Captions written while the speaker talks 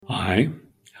Hi,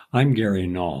 I'm Gary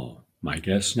Knoll. My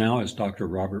guest now is Dr.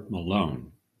 Robert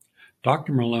Malone.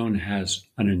 Dr. Malone has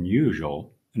an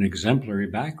unusual and exemplary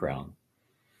background.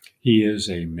 He is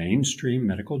a mainstream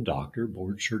medical doctor,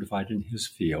 board certified in his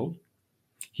field.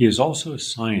 He is also a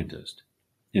scientist.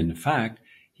 In fact,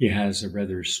 he has a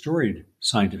rather storied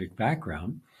scientific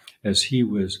background, as he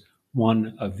was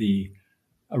one of the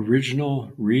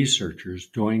original researchers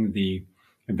doing the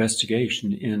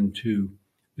investigation into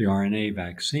the RNA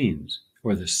vaccines,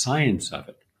 or the science of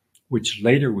it, which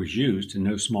later was used in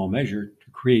no small measure to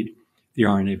create the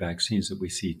RNA vaccines that we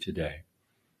see today.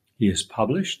 He has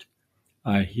published.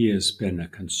 He has been a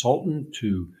consultant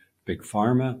to Big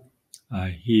Pharma.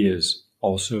 He has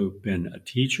also been a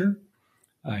teacher.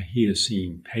 He has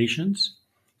seen patients.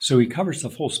 So he covers the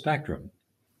full spectrum.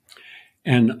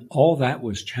 And all that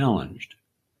was challenged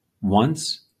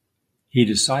once he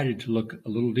decided to look a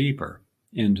little deeper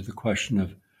into the question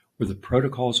of, were the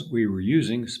protocols that we were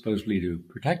using supposedly to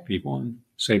protect people and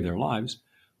save their lives,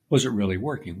 was it really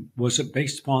working? Was it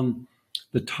based upon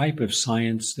the type of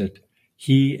science that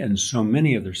he and so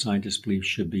many other scientists believe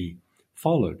should be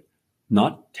followed,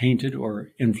 not tainted or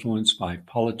influenced by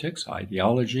politics,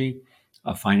 ideology,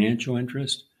 a financial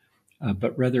interest,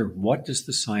 but rather, what does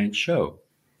the science show?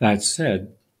 That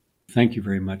said, thank you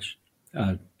very much,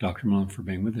 Dr. Malone, for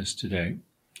being with us today.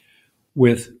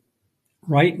 With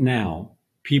right now,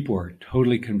 people are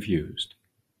totally confused.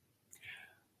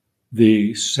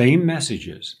 The same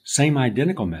messages, same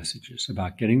identical messages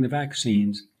about getting the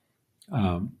vaccines,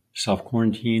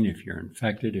 self-quarantine if you're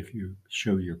infected, if you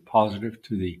show you're positive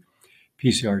to the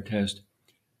PCR test,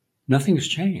 nothing's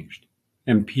changed.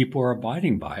 And people are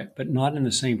abiding by it, but not in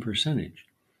the same percentage.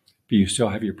 But you still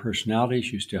have your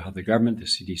personalities, you still have the government, the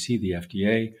CDC, the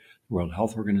FDA, the World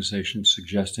Health Organization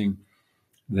suggesting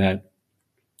that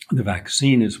the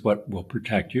vaccine is what will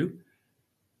protect you,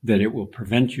 that it will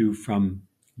prevent you from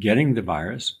getting the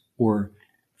virus or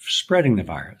spreading the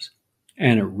virus.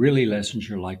 And it really lessens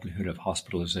your likelihood of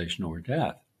hospitalization or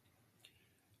death.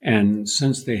 And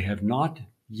since they have not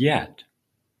yet,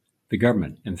 the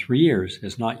government in 3 years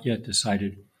has not yet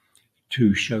decided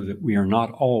to show that we are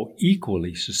not all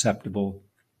equally susceptible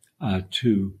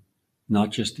to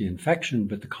not just the infection,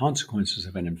 but the consequences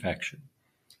of an infection,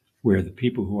 where the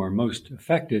people who are most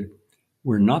affected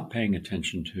we're not paying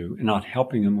attention to and not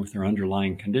helping them with their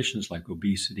underlying conditions like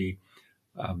obesity,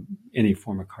 any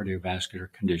form of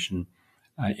cardiovascular condition,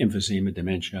 emphysema,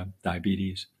 dementia,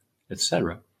 diabetes,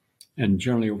 etc., and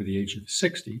generally over the age of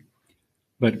 60.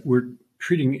 But we're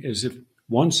treating it as if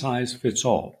one size fits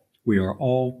all. We are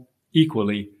all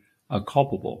equally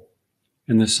culpable,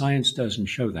 and the science doesn't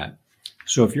show that.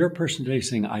 So if you're a person today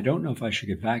saying, I don't know if I should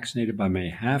get vaccinated, but I may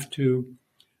have to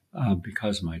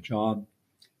because of my job,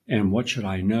 and what should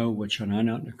I know, what should I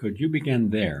not know, could you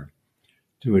begin there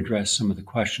to address some of the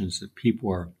questions that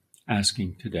people are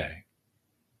asking today?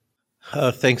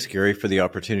 Thanks, Gary, for the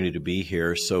opportunity to be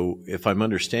here. So if I'm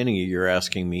understanding you, you're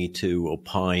asking me to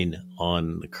opine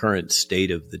on the current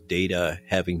state of the data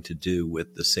having to do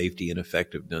with the safety and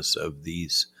effectiveness of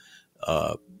these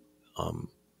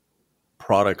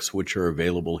products which are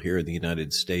available here in the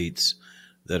United States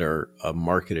that are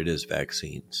marketed as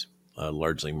vaccines,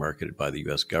 largely marketed by the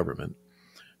U.S. government,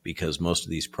 because most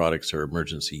of these products are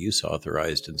emergency use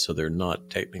authorized, and so they're not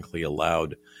technically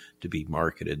allowed to be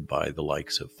marketed by the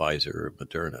likes of Pfizer or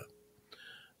Moderna.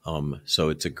 So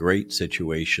it's a great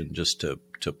situation just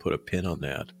to put a pin on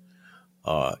that.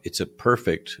 It's a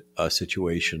perfect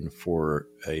situation for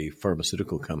a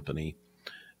pharmaceutical company.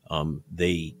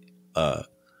 They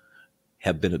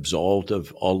have been absolved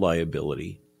of all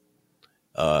liability.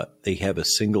 They have a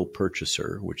single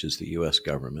purchaser, which is the U.S.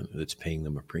 government, that's paying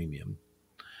them a premium.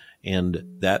 And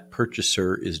that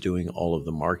purchaser is doing all of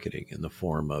the marketing in the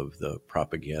form of the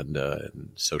propaganda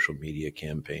and social media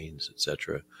campaigns, et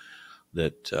cetera,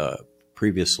 that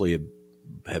previously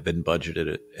have been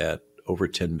budgeted at over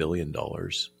 $10 billion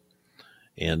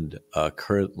and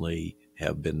currently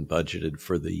have been budgeted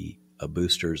for the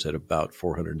boosters at about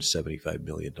 $475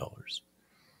 million.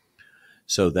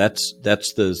 So that's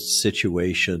the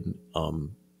situation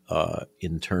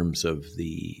in terms of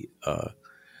the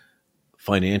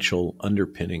financial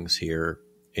underpinnings here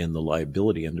and the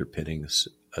liability underpinnings.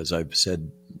 As I've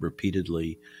said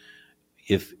repeatedly,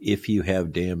 if you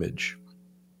have damage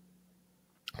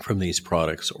from these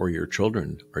products or your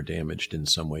children are damaged in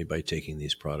some way by taking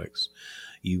these products,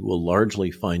 you will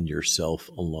largely find yourself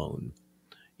alone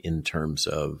in terms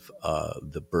of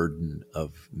the burden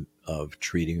of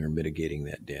treating or mitigating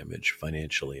that damage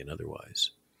financially and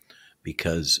otherwise,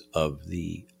 because of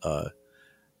the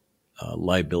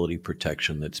liability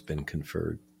protection that's been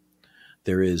conferred.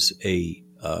 There is a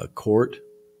court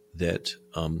that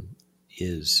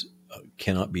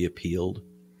cannot be appealed,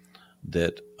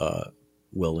 that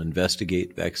will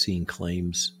investigate vaccine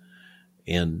claims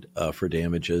and for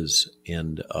damages.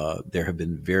 And there have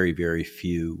been very, very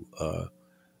few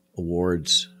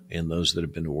awards, and those that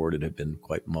have been awarded have been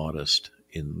quite modest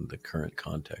in the current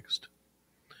context.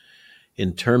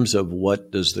 In terms of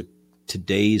what does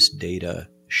today's data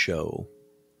show,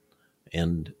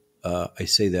 and I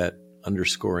say that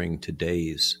underscoring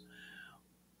today's,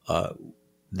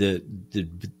 the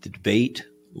debate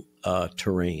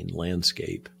terrain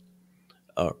landscape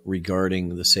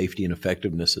regarding the safety and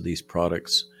effectiveness of these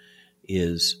products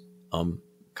is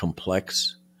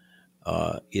complex.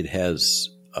 It has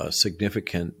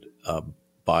significant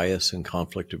bias and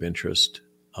conflict of interest,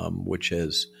 which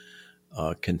has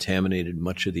contaminated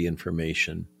much of the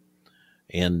information.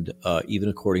 And even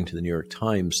according to the New York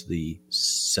Times, the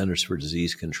Centers for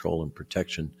Disease Control and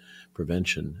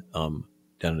Prevention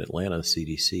down in Atlanta,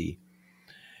 CDC,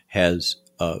 has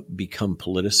become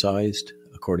politicized,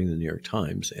 according to the New York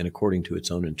Times, and according to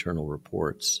its own internal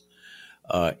reports,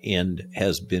 and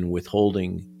has been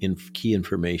withholding key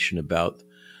information about,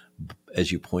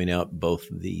 as you point out, both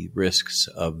the risks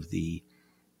of the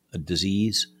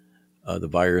disease, the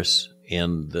virus,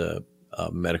 and the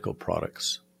medical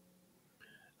products.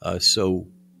 So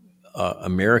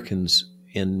Americans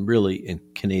and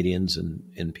Canadians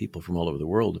and people from all over the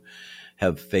world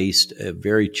have faced a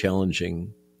very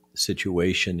challenging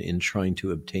situation in trying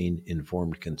to obtain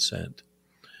informed consent,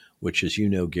 which, as you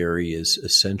know, Gary, is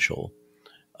essential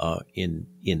in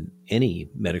any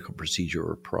medical procedure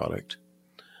or product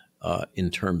in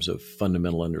terms of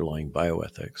fundamental underlying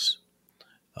bioethics.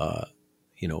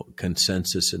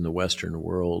 Consensus in the Western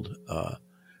world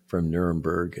from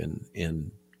Nuremberg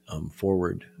and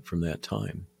forward from that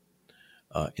time.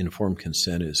 Informed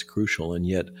consent is crucial, and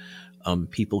yet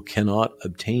people cannot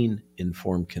obtain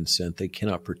informed consent. They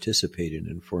cannot participate in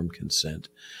informed consent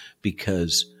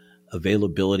because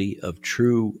availability of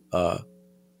true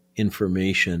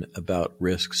information about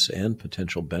risks and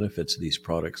potential benefits of these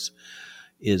products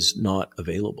is not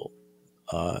available.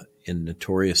 And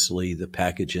notoriously, the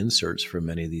package inserts for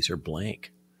many of these are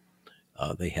blank.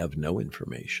 They have no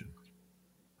information.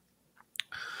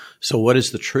 So, what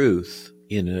is the truth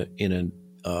in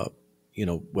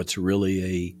what's really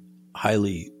a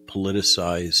highly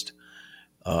politicized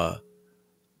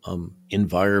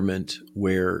environment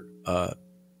where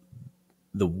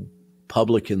the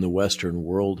public in the Western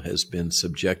world has been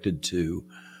subjected to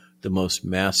the most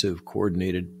massive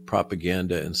coordinated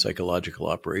propaganda and psychological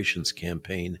operations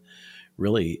campaign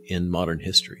really in modern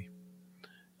history.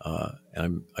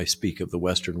 I speak of the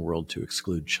Western world to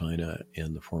exclude China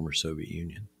and the former Soviet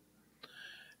Union.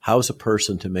 How is a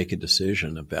person to make a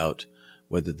decision about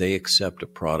whether they accept a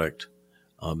product?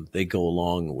 They go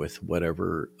along with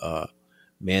whatever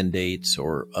mandates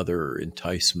or other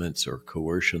enticements or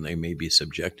coercion they may be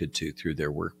subjected to through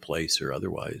their workplace or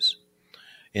otherwise.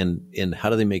 And how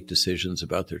do they make decisions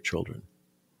about their children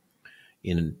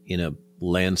in a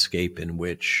landscape in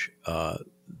which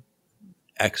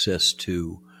access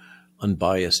to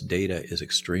unbiased data is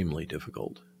extremely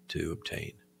difficult to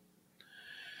obtain?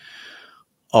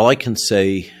 All I can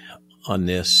say on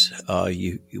this,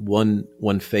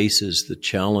 one faces the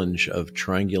challenge of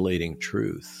triangulating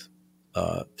truth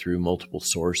through multiple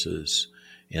sources,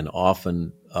 and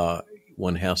often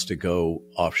one has to go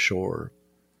offshore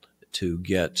to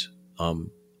get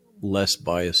less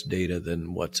biased data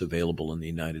than what's available in the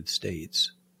United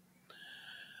States.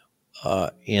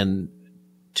 And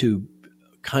to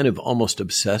kind of almost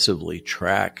obsessively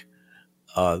track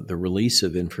the release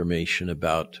of information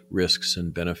about risks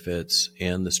and benefits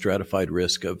and the stratified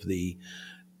risk of the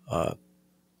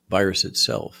virus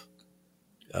itself,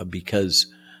 because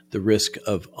the risk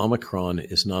of Omicron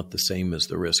is not the same as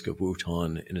the risk of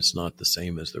Wuhan, and it's not the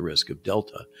same as the risk of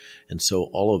Delta. And so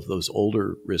all of those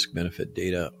older risk-benefit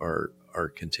data are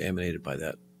contaminated by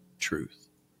that truth.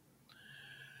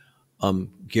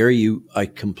 Gary, I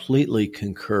completely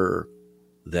concur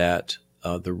that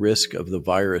the risk of the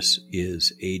virus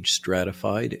is age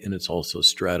stratified, and it's also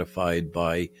stratified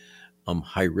by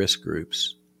high-risk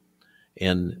groups.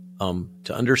 And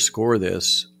to underscore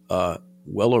this,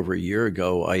 well over a year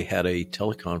ago, I had a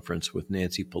teleconference with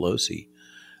Nancy Pelosi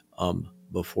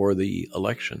before the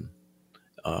election.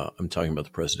 I'm talking about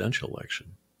the presidential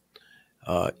election,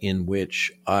 in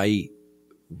which I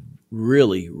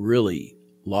really, really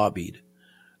lobbied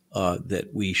that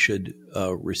we should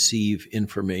receive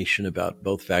information about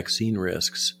both vaccine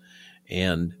risks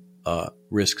and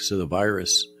risks of the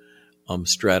virus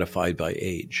stratified by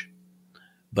age.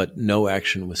 But no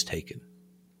action was taken.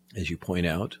 as you point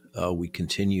out. We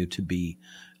continue to be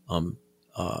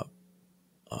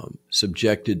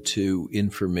subjected to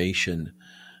information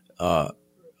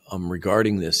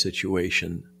regarding this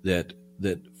situation that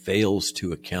fails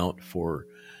to account for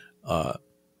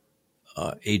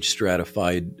age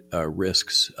stratified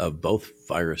risks of both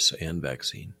virus and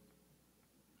vaccine.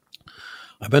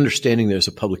 I'm understanding there's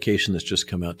a publication that's just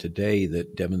come out today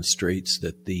that demonstrates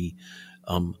that the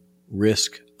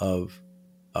risk of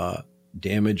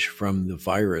damage from the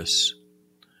virus,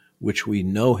 which we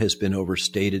know has been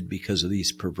overstated because of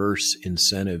these perverse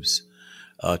incentives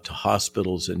to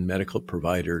hospitals and medical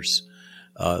providers,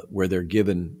 where they're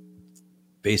given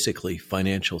basically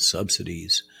financial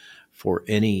subsidies for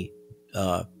any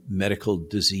medical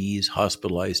disease,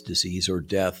 hospitalized disease, or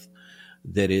death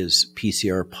that is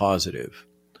PCR positive.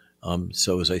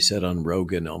 So as I said on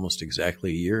Rogan almost exactly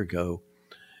a year ago,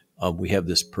 we have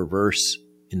this perverse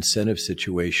incentive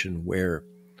situation where,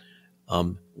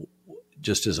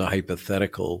 just as a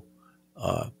hypothetical,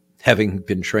 having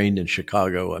been trained in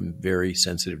Chicago, I'm very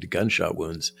sensitive to gunshot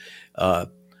wounds,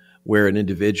 where an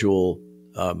individual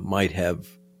might have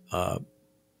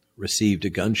received a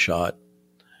gunshot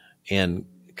and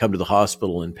come to the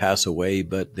hospital and pass away,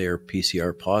 but they're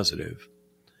PCR positive.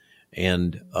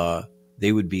 And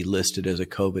they would be listed as a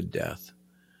COVID death.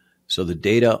 So the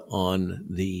data on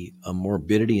the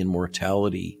morbidity and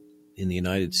mortality in the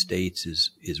United States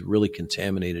is really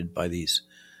contaminated by these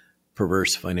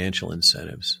perverse financial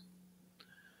incentives.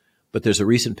 But there's a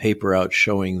recent paper out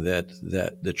showing that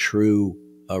the true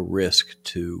risk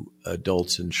to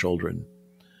adults and children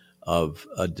of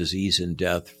a disease and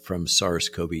death from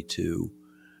SARS-CoV-2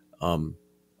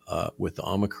 with the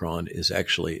Omicron is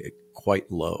actually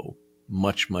quite low,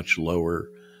 much, much lower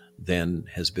than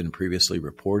has been previously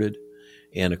reported,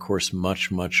 and of course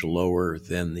much, much lower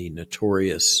than the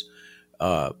notorious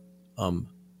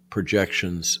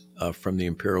projections from the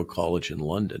Imperial College in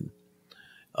London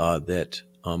that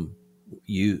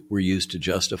were used to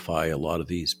justify a lot of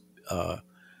these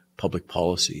public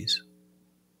policies.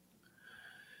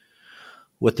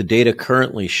 What the data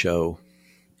currently show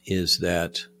is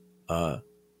that the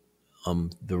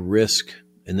risk,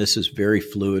 and this is very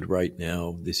fluid right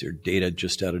now, these are data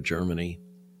just out of Germany,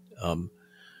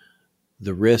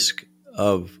 the risk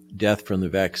of death from the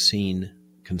vaccine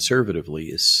conservatively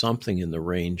is something in the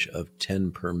range of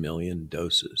 10 per million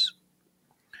doses.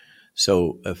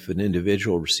 So if an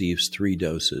individual receives 3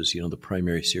 doses, the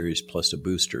primary series plus a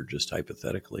booster, just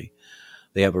hypothetically,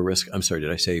 they have a risk, I'm sorry,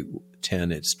 did I say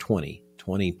 10? It's 20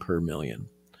 per million.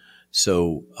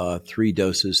 So 3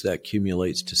 doses, that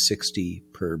accumulates to 60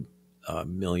 per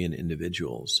million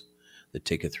individuals that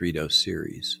take a 3-dose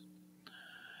series.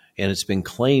 And it's been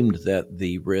claimed that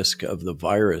the risk of the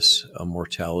virus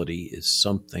mortality is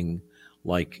something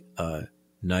like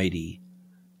 90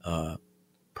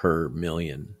 per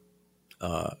million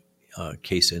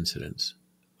case incidence.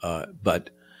 But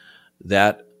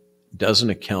that doesn't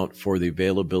account for the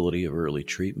availability of early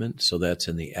treatment, so that's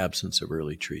in the absence of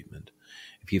early treatment.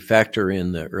 If you factor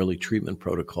in the early treatment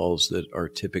protocols that are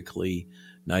typically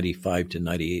 95 to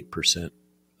 98%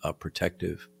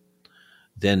 protective,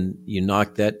 then you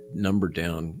knock that number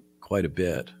down quite a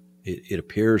bit. It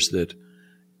appears that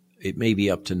it may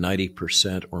be up to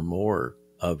 90% or more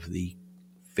of the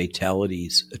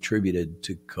fatalities attributed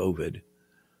to COVID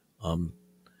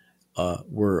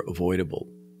were avoidable.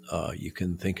 You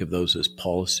can think of those as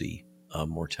policy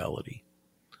mortality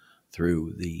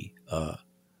through the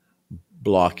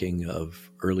blocking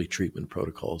of early treatment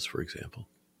protocols, for example.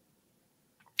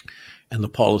 And the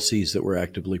policies that were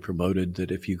actively promoted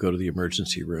that if you go to the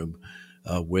emergency room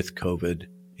with COVID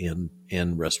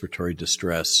and respiratory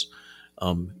distress,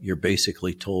 you're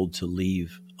basically told to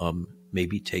leave,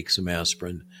 maybe take some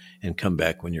aspirin and come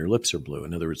back when your lips are blue.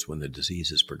 In other words, when the disease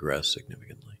has progressed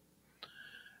significantly,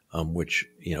 which,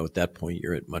 at that point,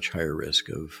 you're at much higher risk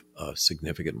of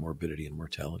significant morbidity and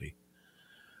mortality.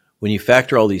 When you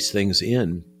factor all these things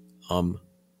in,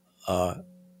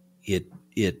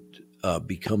 it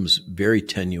becomes very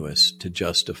tenuous to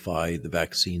justify the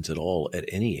vaccines at all at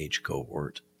any age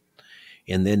cohort.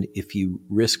 And then if you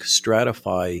risk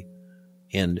stratify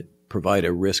and provide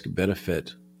a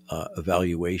risk-benefit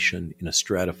evaluation in a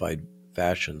stratified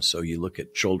fashion, so you look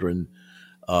at children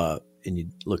and you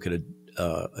look at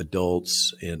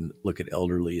adults and look at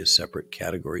elderly as separate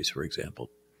categories, for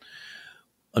example.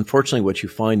 Unfortunately, what you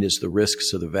find is the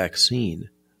risks of the vaccine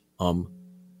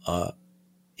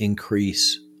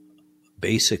increase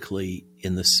basically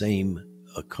in the same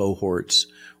cohorts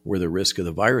where the risk of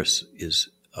the virus is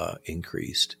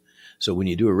increased. So when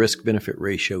you do a risk-benefit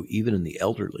ratio, even in the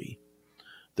elderly,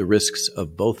 the risks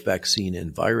of both vaccine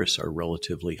and virus are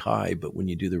relatively high, but when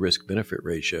you do the risk-benefit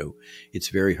ratio, it's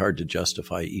very hard to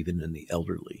justify even in the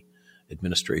elderly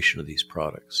administration of these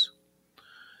products.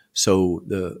 So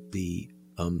the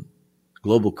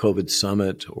Global COVID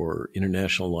Summit, or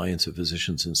International Alliance of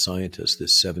Physicians and Scientists,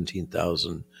 this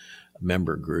 17,000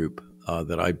 member group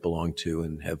that I belong to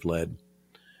and have led,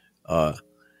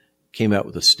 came out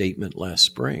with a statement last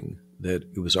spring that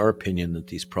it was our opinion that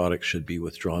these products should be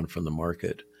withdrawn from the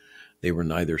market. They were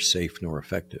neither safe nor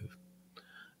effective.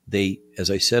 They, as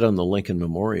I said on the Lincoln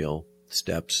Memorial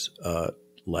steps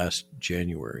last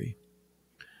January,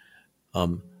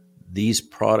 these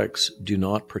products do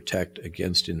not protect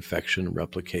against infection,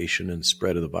 replication, and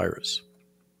spread of the virus.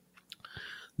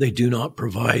 They do not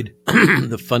provide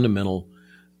the fundamental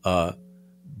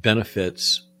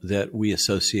benefits that we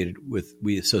associate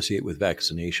with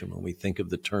vaccination. When we think of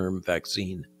the term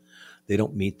vaccine, they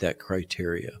don't meet that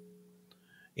criteria.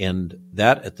 And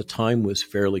that at the time was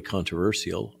fairly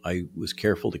controversial. I was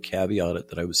careful to caveat it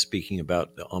that I was speaking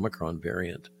about the Omicron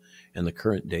variant and the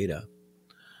current data.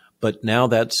 But now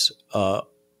that's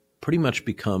pretty much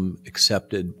become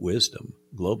accepted wisdom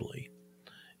globally,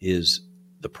 is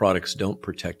the products don't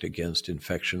protect against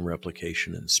infection,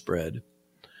 replication, and spread.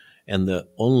 And the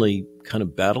only kind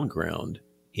of battleground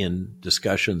in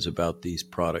discussions about these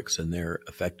products and their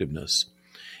effectiveness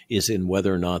is in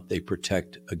whether or not they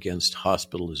protect against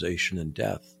hospitalization and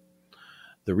death.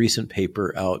 The recent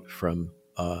paper out from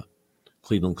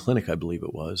Cleveland Clinic, I believe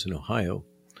it was, in Ohio,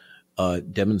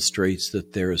 demonstrates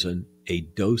that there is a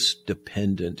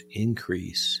dose-dependent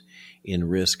increase in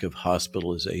risk of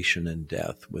hospitalization and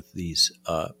death with these,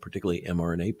 particularly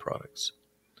mRNA products.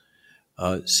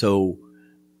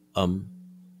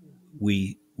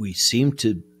 We seem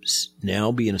to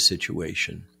now be in a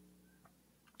situation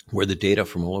where the data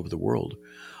from all over the world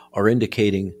are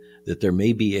indicating that there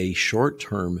may be a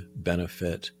short-term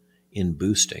benefit in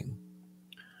boosting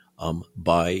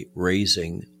by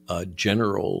raising a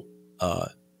general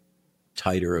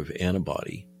titer of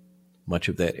antibody, much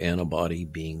of that antibody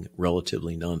being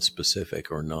relatively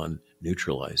nonspecific or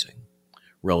non-neutralizing,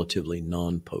 relatively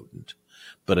non-potent,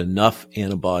 but enough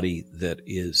antibody that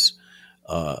is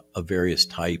of various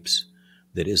types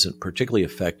that isn't particularly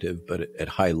effective, but at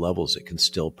high levels it can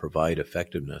still provide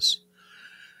effectiveness.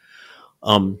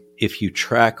 If you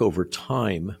track over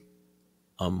time,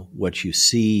 what you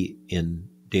see in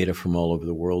data from all over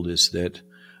the world is that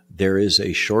there is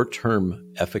a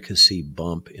short-term efficacy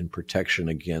bump in protection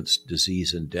against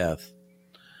disease and death,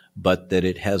 but that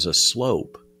it has a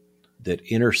slope that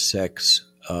intersects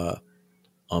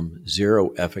zero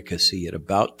efficacy at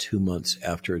about 2 months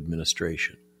after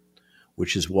administration,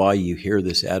 which is why you hear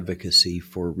this advocacy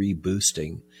for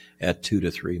reboosting at 2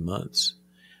 to 3 months.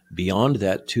 Beyond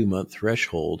that 2-month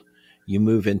threshold, you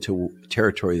move into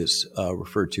territory that's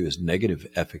referred to as negative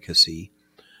efficacy.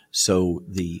 So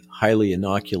the highly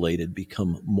inoculated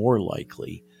become more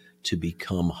likely to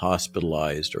become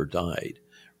hospitalized or died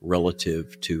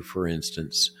relative to, for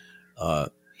instance,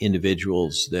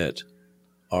 individuals that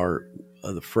are,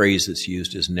 the phrase that's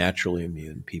used is naturally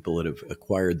immune, people that have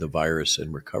acquired the virus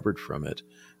and recovered from it,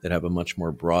 that have a much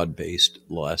more broad-based,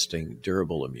 lasting,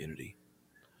 durable immunity.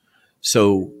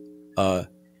 So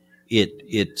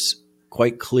it's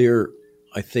quite clear,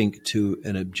 I think, to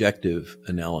an objective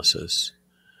analysis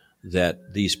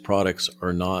that these products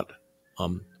are not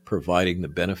providing the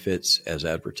benefits as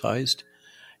advertised.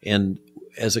 And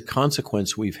as a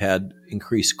consequence, we've had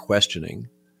increased questioning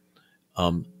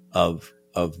of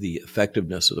the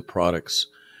effectiveness of the products,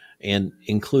 and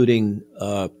including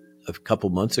a couple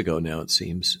months ago now, it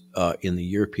seems, in the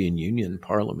European Union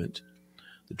Parliament,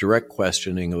 the direct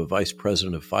questioning of a vice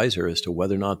president of Pfizer as to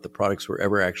whether or not the products were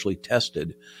ever actually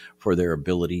tested for their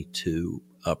ability to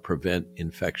prevent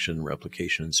infection,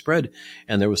 replication, and spread.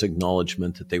 And there was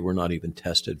acknowledgement that they were not even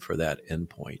tested for that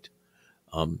endpoint.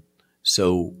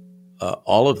 So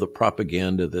all of the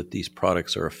propaganda that these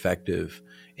products are effective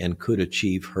and could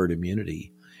achieve herd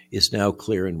immunity is now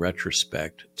clear in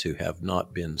retrospect to have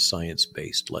not been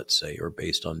science-based, let's say, or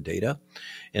based on data.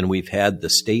 And we've had the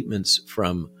statements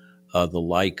from the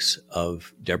likes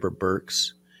of Deborah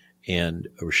Birx and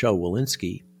Rochelle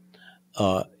Walensky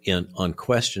on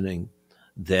questioning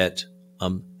that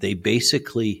they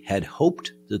basically had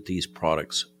hoped that these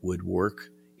products would work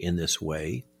in this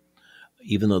way,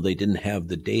 even though they didn't have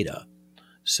the data.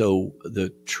 So the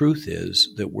truth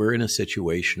is that we're in a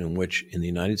situation in which, in the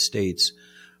United States,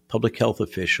 public health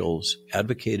officials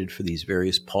advocated for these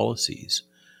various policies,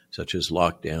 such as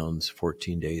lockdowns,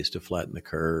 14 days to flatten the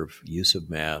curve, use of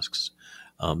masks,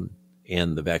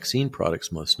 and the vaccine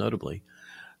products most notably.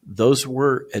 Those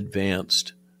were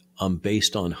advanced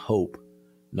based on hope,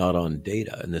 not on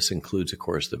data. And this includes, of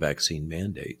course, the vaccine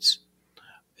mandates.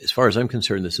 As far as I'm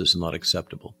concerned, this is not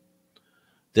acceptable.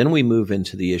 Then we move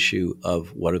into the issue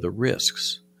of what are the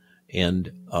risks.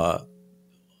 And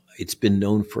it's been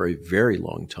known for a very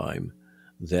long time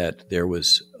that there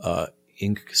was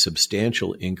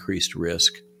substantial increased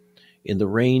risk in the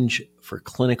range for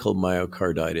clinical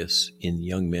myocarditis in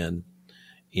young men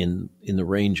in the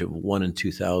range of 1 in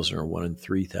 2,000 or 1 in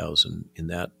 3,000, in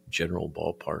that general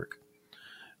ballpark.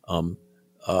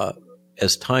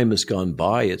 As time has gone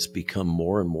by, it's become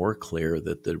more and more clear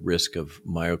that the risk of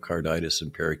myocarditis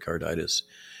and pericarditis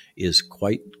is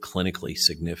quite clinically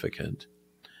significant.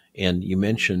 And you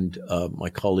mentioned my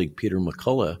colleague Peter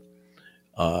McCullough,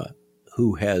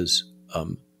 who has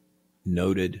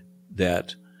noted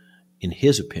that, in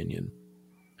his opinion,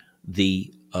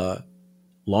 the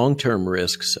long-term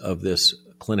risks of this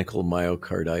clinical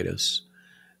myocarditis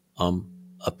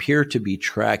appear to be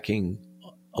tracking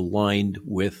aligned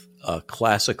with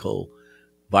classical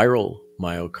viral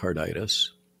myocarditis,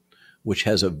 which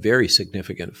has a very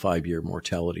significant 5-year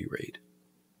mortality rate.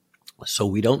 So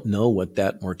we don't know what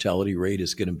that mortality rate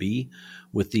is going to be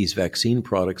with these vaccine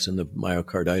products and the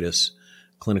myocarditis,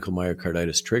 clinical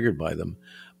myocarditis triggered by them,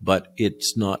 but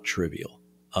it's not trivial.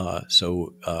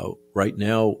 So right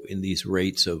now, in these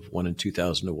rates of 1 in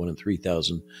 2,000 to 1 in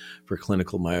 3,000 for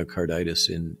clinical myocarditis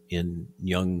in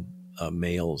young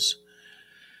males,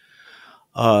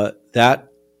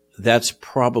 that's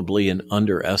probably an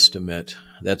underestimate.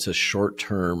 That's a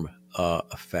short-term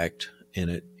effect in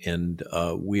it, and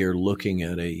we are looking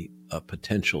at a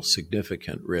potential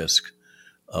significant risk,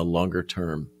 longer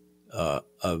term,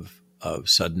 of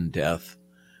sudden death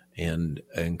and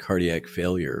cardiac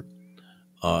failure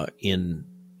in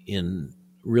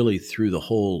really through the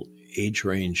whole age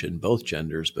range in both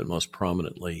genders, but most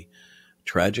prominently,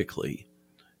 tragically,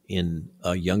 in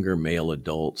younger male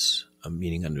adults,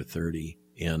 meaning under 30,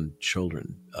 and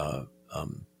children,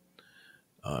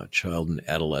 child and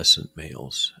adolescent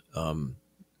males.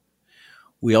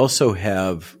 We also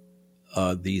have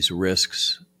these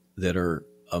risks that are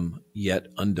yet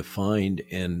undefined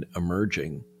and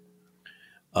emerging,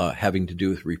 having to do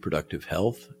with reproductive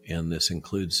health, and this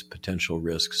includes potential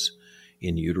risks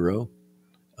in utero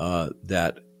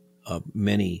that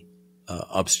many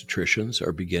obstetricians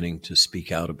are beginning to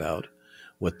speak out about.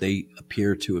 What they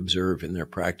appear to observe in their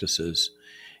practices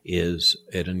is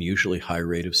an unusually high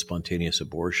rate of spontaneous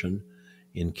abortion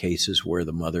in cases where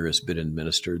the mother has been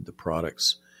administered the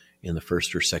products in the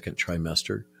first or second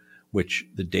trimester, which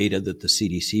the data that the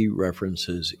CDC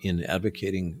references in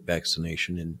advocating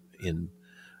vaccination in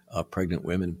pregnant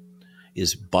women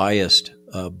is biased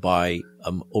by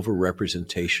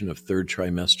overrepresentation of third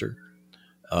trimester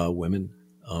women,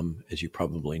 as you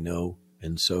probably know.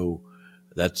 And so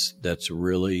that's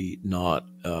really not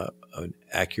an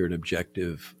accurate,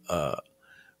 objective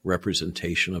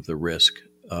representation of the risk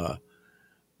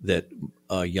that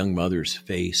young mothers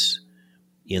face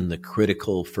in the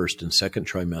critical first and second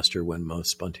trimester when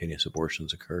most spontaneous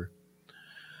abortions occur.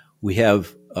 We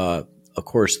have, of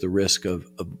course, the risk of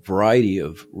a variety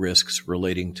of risks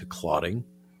relating to clotting.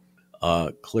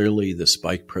 Clearly, the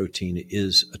spike protein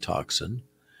is a toxin,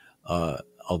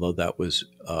 although that was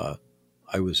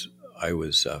I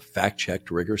was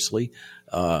fact-checked rigorously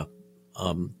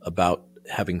about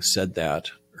having said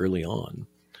that early on.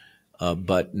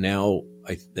 But now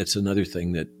that's another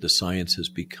thing that the science has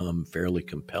become fairly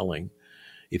compelling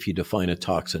if you define a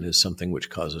toxin as something which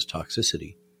causes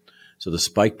toxicity. So the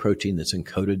spike protein that's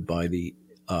encoded by the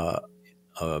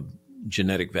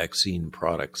genetic vaccine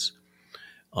products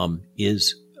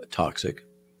is toxic.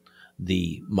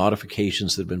 The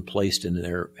modifications that have been placed in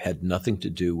there had nothing to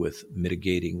do with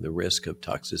mitigating the risk of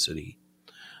toxicity.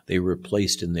 They were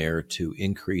placed in there to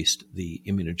increase the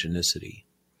immunogenicity.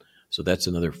 So that's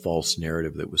another false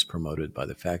narrative that was promoted by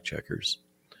the fact checkers.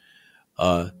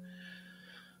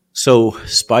 So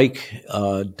spike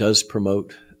does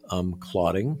promote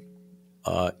clotting.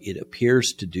 It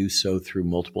appears to do so through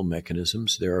multiple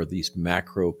mechanisms. There are these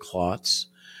macro clots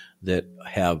that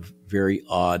have very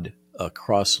odd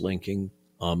cross-linking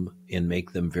and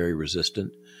make them very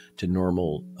resistant to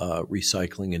normal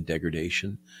recycling and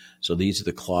degradation. So these are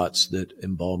the clots that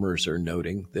embalmers are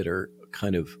noting that are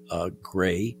kind of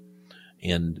gray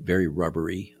and very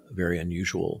rubbery, very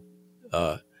unusual.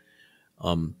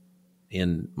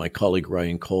 And my colleague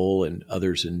Ryan Cole and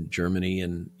others in Germany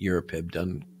and Europe have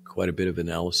done quite a bit of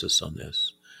analysis on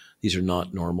this. These are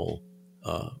not normal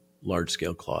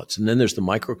large-scale clots. And then there's the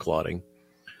microclotting,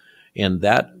 and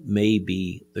that may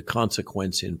be the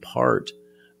consequence in part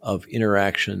of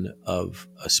interaction of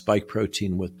a spike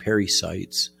protein with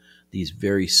pericytes these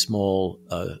very small,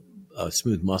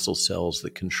 smooth muscle cells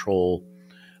that control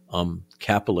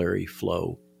capillary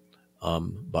flow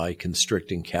by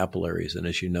constricting capillaries. And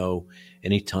as you know,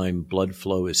 anytime blood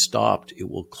flow is stopped, it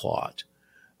will clot.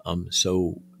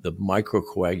 So the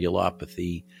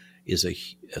microcoagulopathy is a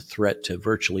threat to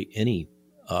virtually any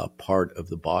part of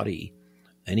the body,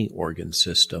 any organ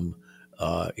system.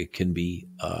 It can be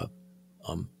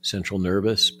central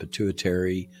nervous,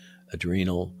 pituitary,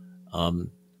 adrenal,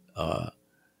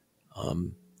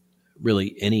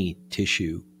 really any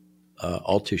tissue.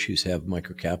 All tissues have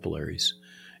microcapillaries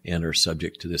and are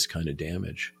subject to this kind of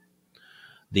damage.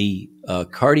 The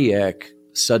cardiac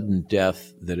sudden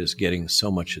death that is getting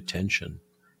so much attention,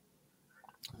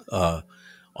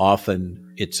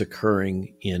 often it's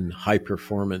occurring in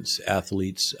high-performance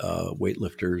athletes,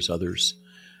 weightlifters, others,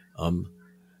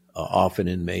 often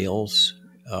in males,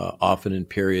 often in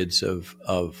periods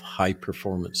of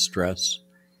high-performance stress.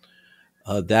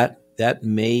 That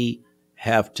may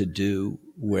have to do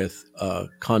with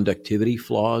conductivity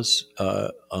flaws,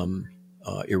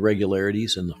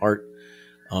 irregularities in the heart,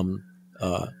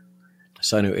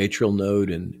 sinoatrial node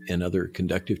and other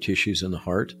conductive tissues in the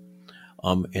heart.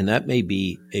 And that may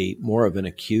be more of an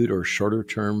acute or shorter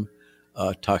term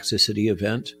toxicity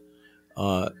event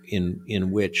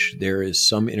in which there is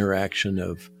some interaction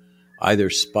of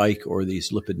either spike or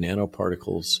these lipid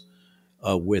nanoparticles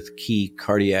with key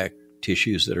cardiac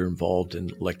tissues that are involved in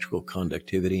electrical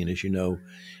conductivity. And as you know,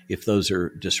 if those are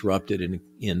disrupted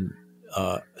in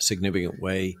a significant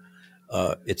way,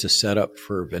 it's a setup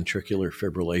for ventricular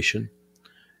fibrillation.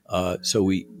 So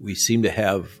we seem to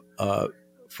have,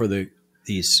 for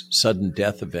these sudden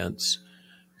death events,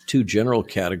 two general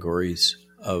categories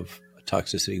of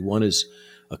toxicity. One is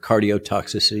a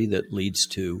cardiotoxicity that leads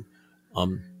to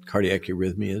cardiac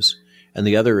arrhythmias, and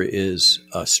the other is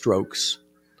strokes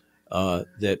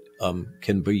that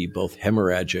can be both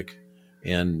hemorrhagic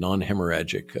and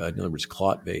non-hemorrhagic, in other words,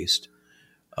 clot-based.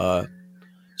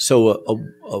 So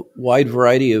a wide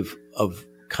variety of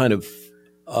kind of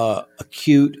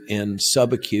acute and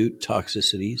subacute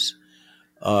toxicities.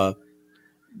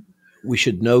 We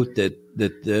should note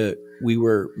that we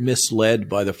were misled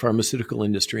by the pharmaceutical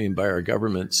industry and by our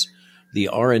governments. The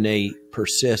RNA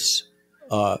persists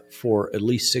for at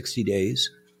least 60 days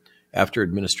after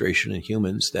administration in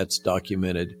humans. That's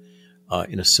documented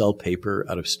in a Cell paper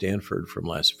out of Stanford from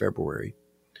last February.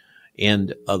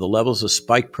 And the levels of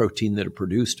spike protein that are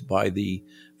produced by the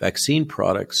vaccine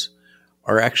products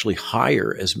are actually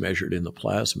higher as measured in the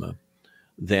plasma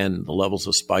than the levels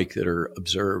of spike that are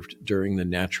observed during the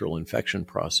natural infection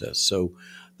process. So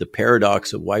the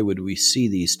paradox of why would we see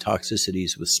these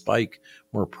toxicities with spike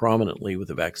more prominently with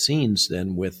the vaccines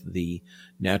than with the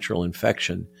natural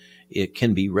infection, it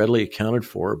can be readily accounted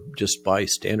for just by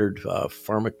standard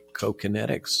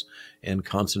pharmacokinetics and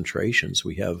concentrations.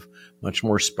 We have much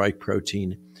more spike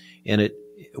protein, and it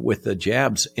with the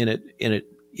jabs, and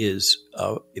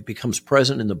it becomes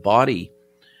present in the body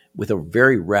with a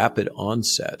very rapid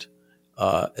onset,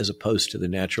 as opposed to the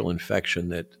natural infection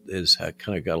that is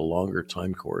kind of got a longer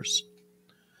time course.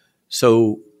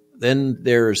 So then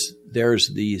there's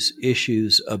these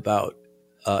issues about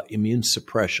immune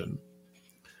suppression,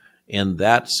 and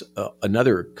that's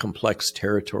another complex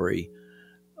territory.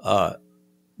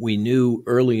 We knew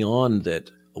early on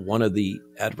that one of the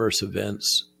adverse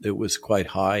events that was quite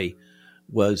high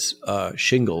was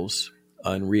shingles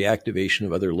and reactivation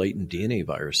of other latent DNA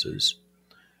viruses.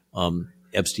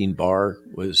 Epstein-Barr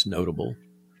was notable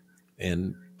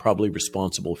and probably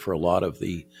responsible for a lot of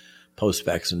the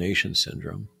post-vaccination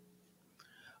syndrome.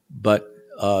 But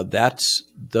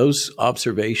those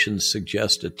observations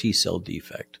suggest a T-cell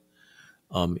defect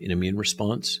in immune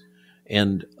response.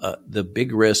 And the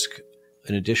big risk,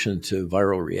 in addition to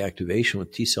viral reactivation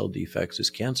with T-cell defects, is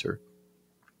cancer.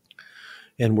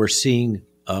 And we're seeing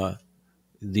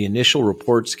the initial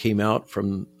reports came out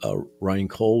from Ryan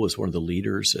Cole was one of the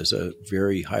leaders as a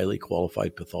very highly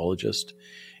qualified pathologist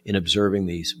in observing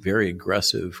these very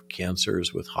aggressive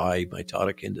cancers with high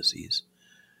mitotic indices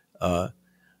that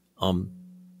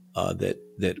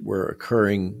were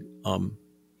occurring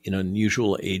in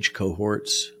unusual age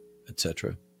cohorts,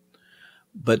 etc.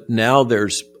 But now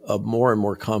there's more and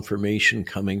more confirmation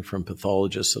coming from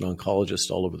pathologists and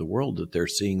oncologists all over the world that they're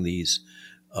seeing these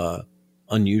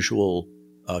unusual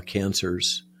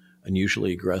cancers,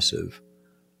 unusually aggressive.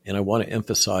 And I want to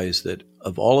emphasize that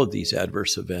of all of these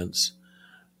adverse events,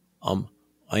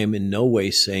 I am in no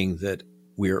way saying that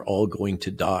we are all going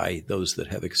to die, those that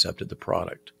have accepted the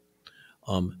product.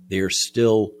 They are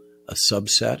still a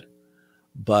subset.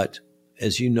 But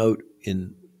as you note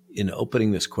in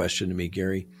opening this question to me,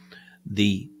 Gary,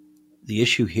 the The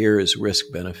issue here is risk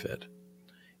benefit.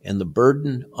 And the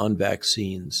burden on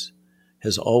vaccines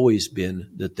has always been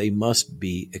that they must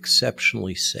be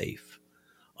exceptionally safe.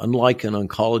 Unlike an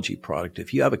oncology product,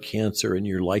 if you have a cancer and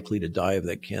you're likely to die of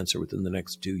that cancer within the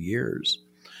next 2 years,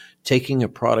 taking a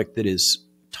product that is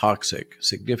toxic,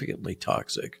 significantly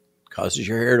toxic, causes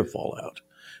your hair to fall out,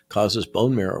 causes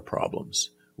bone marrow problems,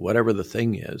 whatever the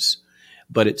thing is,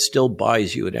 but it still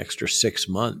buys you an extra 6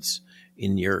 months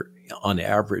on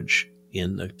average,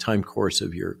 in the time course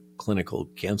of your clinical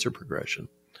cancer progression.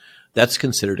 That's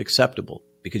considered acceptable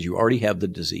because you already have the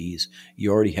disease,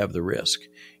 you already have the risk.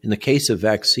 In the case of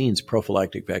vaccines,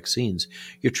 prophylactic vaccines,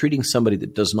 you're treating somebody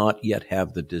that does not yet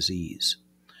have the disease.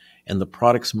 And the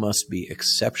products must be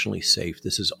exceptionally safe.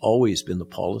 This has always been the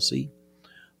policy.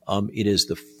 It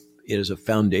is a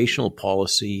foundational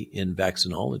policy in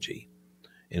vaccinology,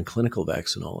 in clinical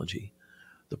vaccinology.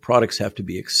 The products have to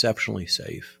be exceptionally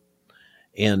safe.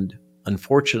 And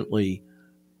unfortunately,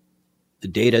 the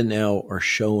data now are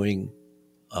showing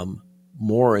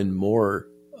more and more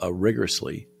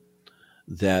rigorously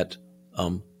that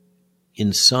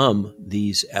in some,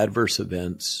 these adverse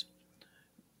events,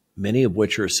 many of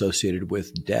which are associated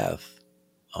with death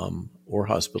or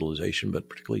hospitalization, but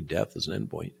particularly death as an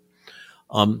endpoint,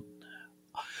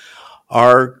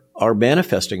 are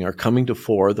manifesting, are coming to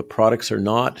fore. The products are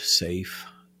not safe,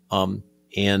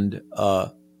 and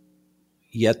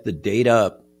yet the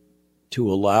data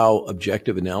to allow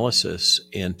objective analysis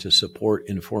and to support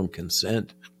informed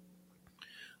consent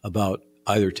about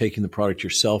either taking the product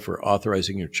yourself or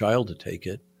authorizing your child to take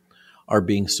it are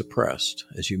being suppressed,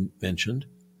 as you mentioned.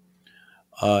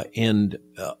 I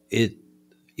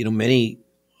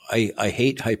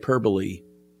hate hyperbole.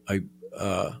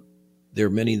 There are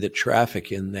many that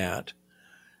traffic in that.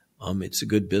 It's a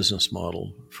good business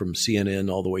model from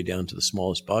CNN all the way down to the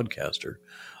smallest podcaster.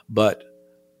 But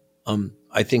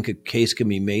I think a case can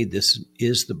be made this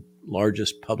is the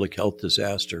largest public health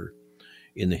disaster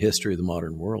in the history of the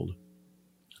modern world.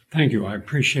 Thank you. I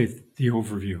appreciate the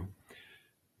overview.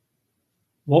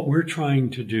 What we're trying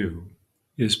to do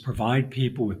is provide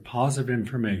people with positive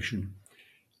information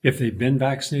if they've been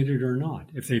vaccinated or not,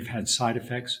 if they've had side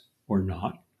effects or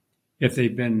not, if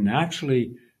they've been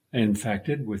naturally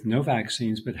infected with no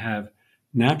vaccines but have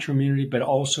natural immunity but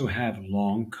also have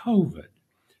long COVID.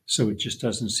 So it just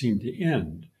doesn't seem to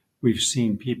end. We've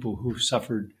seen people who've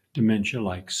suffered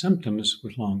dementia-like symptoms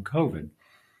with long COVID,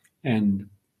 and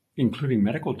including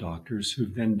medical doctors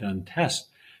who've then done tests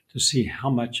to see how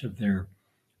much of their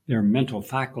mental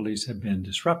faculties have been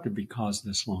disrupted because of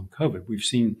this long COVID. We've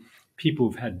seen people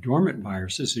who've had dormant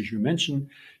viruses, as you mentioned,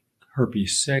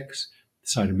 herpes 6,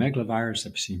 cytomegalovirus,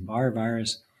 Epstein-Barr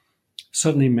virus,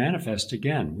 suddenly manifest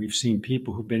again. We've seen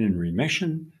people who've been in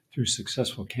remission through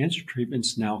successful cancer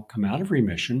treatments now come out of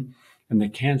remission, and the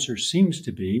cancer seems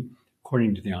to be,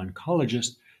 according to the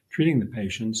oncologist treating the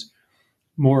patients,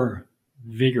 more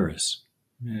vigorous.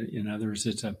 In other words,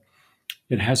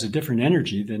 it has a different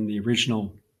energy than the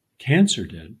original cancer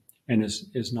did, and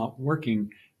is not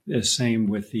working the same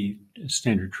with the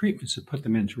standard treatments that put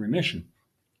them into remission.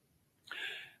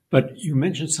 But you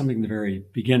mentioned something in the very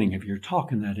beginning of your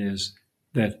talk, and that is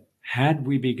that had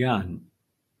we begun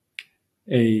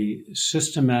a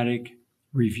systematic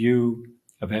review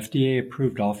of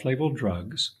FDA-approved off-label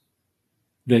drugs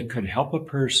that could help a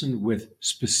person with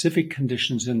specific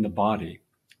conditions in the body,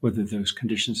 whether those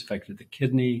conditions affected the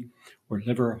kidney or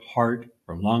liver, heart,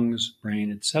 or lungs,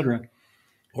 brain, etc.,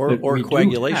 or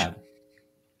coagulation.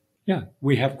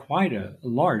 We have quite a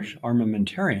large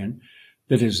armamentarium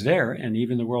that is there, and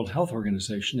even the World Health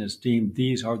Organization has deemed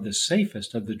these are the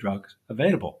safest of the drugs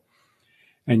available.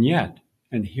 And yet,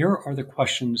 and here are the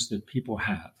questions that people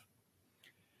have.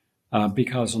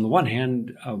 Because on the one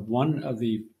hand, one of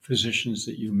the physicians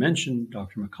that you mentioned,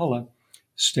 Dr. McCullough,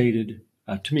 stated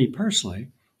to me personally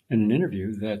in an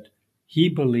interview that he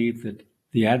believed that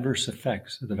the adverse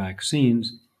effects of the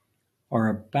vaccines are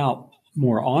about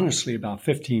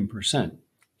 15%.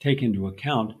 Take into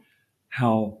account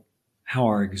how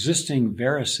our existing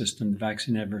VAERS system, the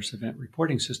Vaccine Adverse Event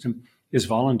Reporting System, is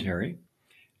voluntary,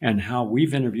 and how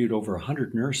we've interviewed over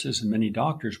 100 nurses and many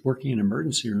doctors working in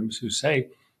emergency rooms who say,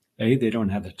 A, they don't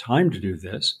have the time to do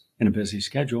this in a busy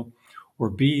schedule, or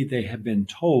B, they have been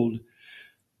told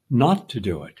not to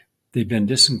do it. They've been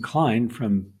disinclined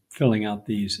from filling out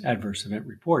these adverse event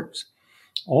reports.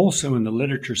 Also, in the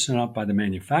literature sent out by the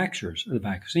manufacturers of the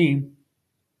vaccine,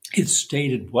 it's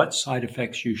stated what side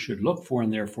effects you should look for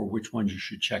and therefore which ones you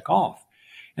should check off.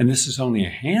 And this is only a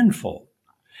handful.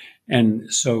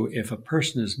 And so if a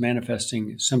person is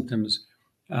manifesting symptoms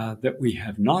that we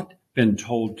have not been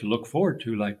told to look forward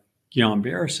to, like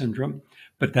Guillain-Barré syndrome,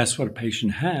 but that's what a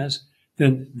patient has,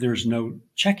 then there's no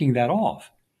checking that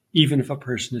off. Even if a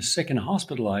person is sick and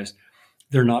hospitalized,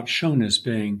 they're not shown as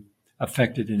being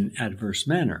affected in an adverse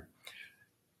manner.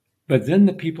 But then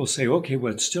the people say, okay,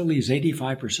 well, it still leaves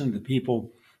 85% of the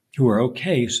people who are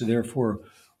okay, so therefore,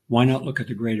 why not look at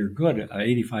the greater good,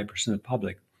 85% of the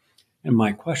public? And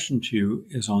my question to you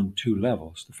is on two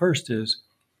levels. The first is,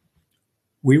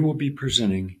 we will be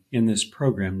presenting in this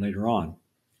program later on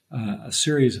a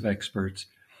series of experts,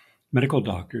 medical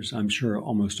doctors, I'm sure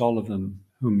almost all of them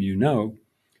whom you know,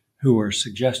 who are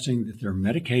suggesting that their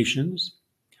medications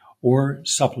or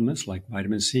supplements like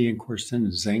vitamin C and quercetin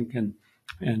and zinc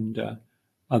and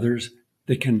others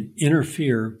that can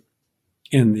interfere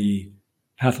in the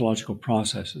pathological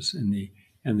processes and the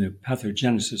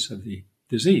pathogenesis of the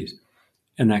disease,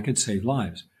 and that could save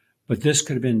lives. But this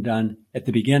could have been done at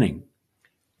the beginning.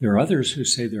 There are others who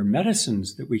say there are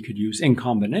medicines that we could use in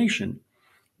combination,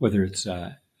 whether it's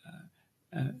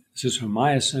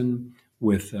azithromycin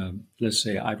with, let's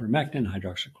say, ivermectin,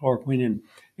 hydroxychloroquine,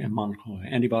 and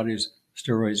monoclonal antibodies,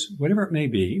 steroids, whatever it may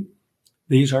be.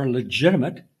 These are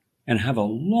legitimate and have a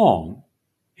long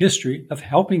history of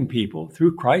helping people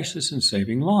through crisis and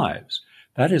saving lives.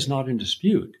 That is not in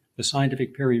dispute. The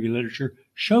scientific peer-reviewed literature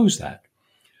shows that.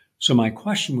 So my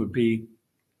question would be,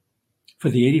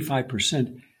 for the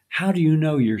 85%, how do you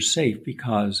know you're safe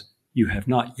because you have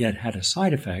not yet had a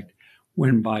side effect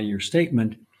when by your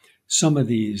statement, some of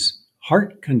these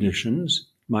heart conditions,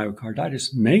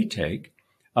 myocarditis, may take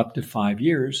up to 5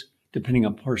 years, depending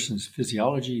on a person's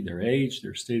physiology, their age,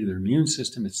 their state of their immune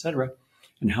system, etc.,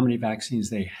 and how many vaccines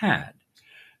they had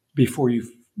before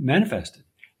you've manifested.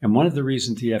 And one of the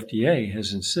reasons the FDA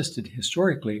has insisted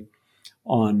historically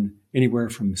on anywhere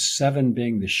from 7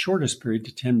 being the shortest period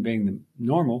to 10 being the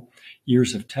normal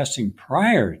years of testing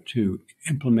prior to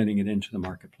implementing it into the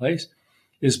marketplace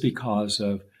is because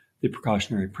of the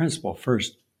precautionary principle.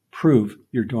 First, prove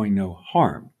you're doing no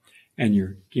harm and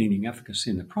you're gaining efficacy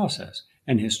in the process.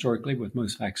 And historically, with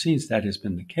most vaccines, that has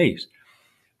been the case.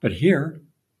 But here,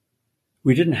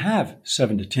 we didn't have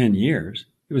 7 to 10 years.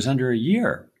 It was under a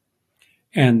year.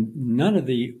 And none of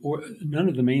the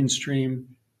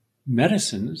mainstream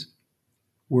medicines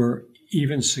were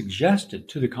even suggested.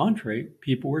 To the contrary,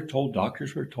 people were told,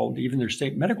 doctors were told, even their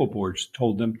state medical boards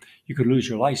told them you could lose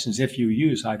your license if you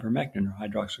use ivermectin or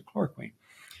hydroxychloroquine.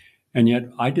 And yet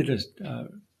I did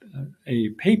a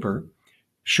paper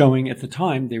showing at the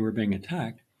time they were being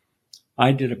attacked.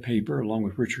 I did a paper along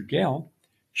with Richard Gale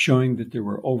showing that there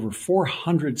were over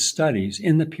 400 studies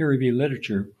in the peer-reviewed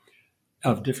literature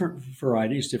of different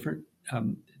varieties,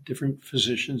 different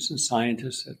physicians and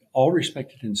scientists at all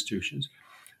respected institutions.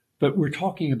 But we're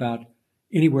talking about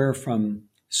anywhere from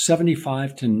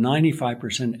 75 to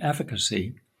 95%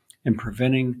 efficacy in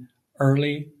preventing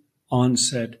early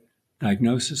onset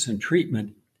diagnosis and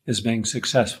treatment as being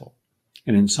successful.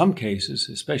 And in some cases,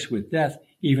 especially with death,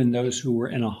 even those who were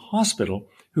in a hospital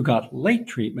who got late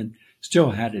treatment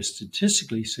still had a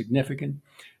statistically significant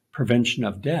prevention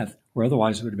of death, where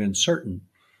otherwise it would have been certain.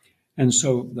 And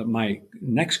so my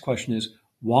next question is,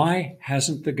 why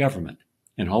hasn't the government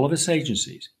and all of its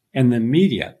agencies and the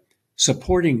media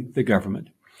supporting the government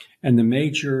and the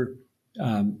major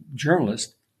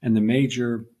journalists and the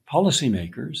major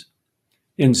policymakers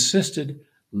insisted,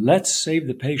 let's save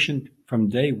the patient from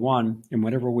day one in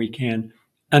whatever we can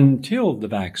until the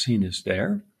vaccine is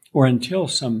there or until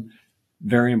some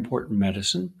very important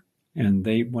medicine? And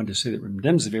they wanted to say that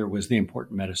remdesivir was the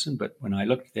important medicine. But when I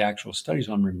looked at the actual studies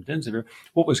on remdesivir,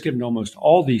 what was given to almost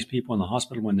all these people in the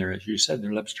hospital when they're, as you said,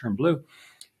 their lips turned blue,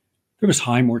 there was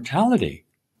high mortality.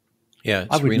 Yeah,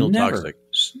 it's renal toxic.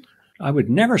 I would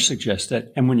never suggest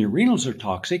that. And when your renals are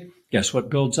toxic, guess what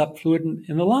builds up fluid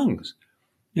in the lungs?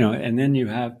 And then you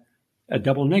have a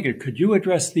double negative. Could you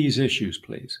address these issues,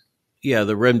 please? Yeah,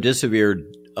 the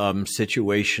remdesivir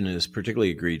situation is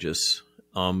particularly egregious.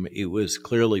 It was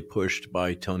clearly pushed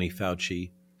by Tony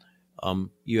Fauci.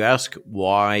 You ask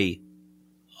why,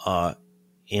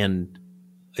 and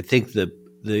I think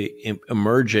the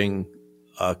emerging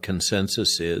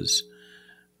consensus is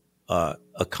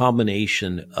a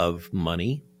combination of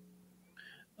money,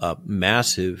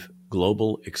 massive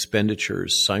global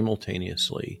expenditures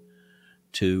simultaneously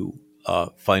to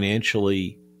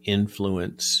financially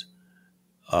influence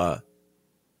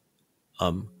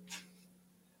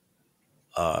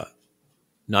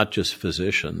not just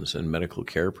physicians and medical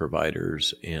care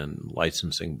providers and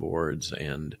licensing boards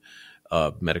and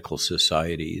medical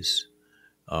societies,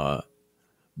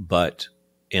 but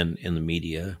in the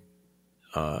media,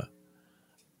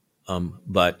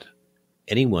 but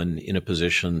anyone in a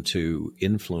position to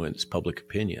influence public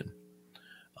opinion.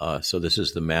 So this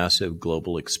is the massive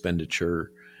global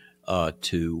expenditure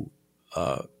to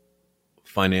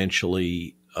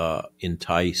financially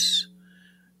entice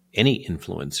any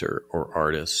influencer or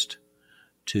artist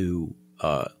to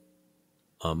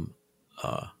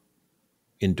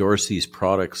endorse these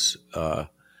products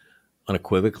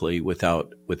unequivocally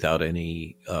without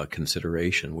any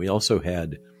consideration. We also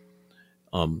had,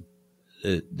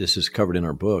 this is covered in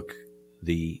our book,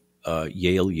 the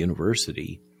Yale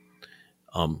University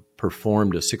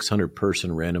performed a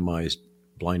 600-person randomized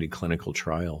blinded clinical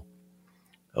trial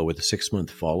with a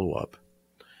 6-month follow-up,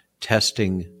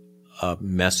 testing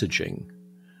messaging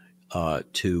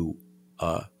to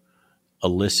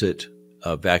elicit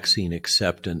vaccine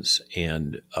acceptance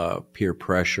and peer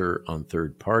pressure on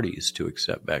third parties to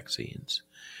accept vaccines.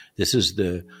 This is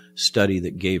the study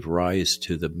that gave rise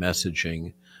to the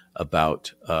messaging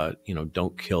about,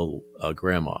 don't kill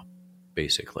grandma,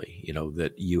 basically,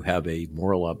 that you have a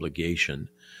moral obligation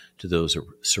to those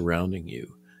surrounding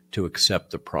you to accept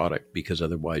the product because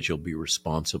otherwise you'll be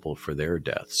responsible for their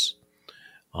deaths.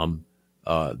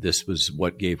 This was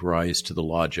what gave rise to the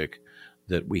logic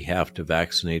that we have to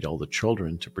vaccinate all the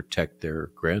children to protect their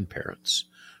grandparents.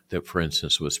 That, for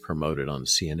instance, was promoted on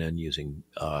CNN using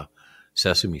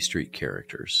Sesame Street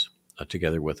characters,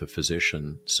 together with a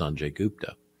physician, Sanjay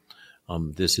Gupta.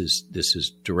 This is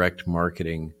direct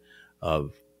marketing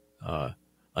of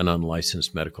an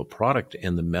unlicensed medical product,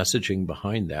 and the messaging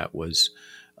behind that was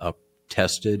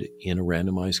tested in a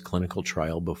randomized clinical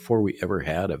trial before we ever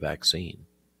had a vaccine.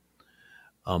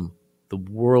 The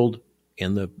world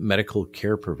and the medical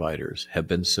care providers have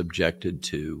been subjected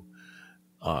to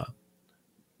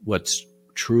what's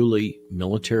truly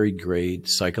military-grade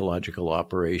psychological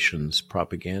operations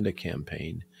propaganda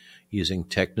campaign using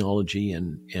technology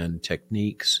and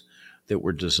techniques that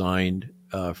were designed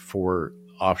for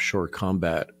offshore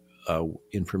combat,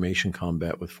 information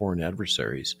combat with foreign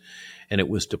adversaries. And it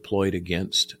was deployed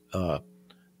against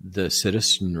the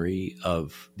citizenry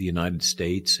of the United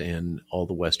States and all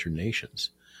the Western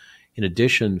nations. In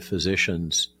addition,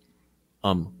 physicians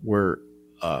were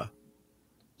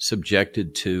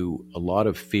subjected to a lot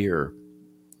of fear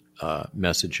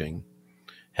messaging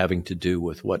having to do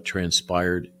with what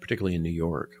transpired, particularly in New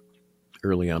York,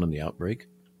 early on in the outbreak,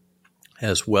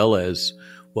 as well as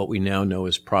what we now know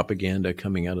as propaganda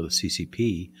coming out of the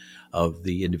CCP of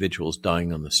the individuals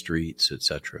dying on the streets,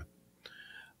 etc.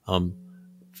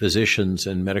 Physicians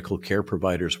and medical care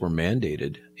providers were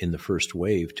mandated in the first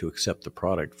wave to accept the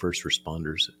product, first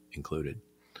responders included.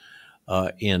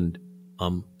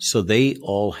 So they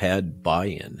all had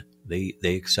buy-in.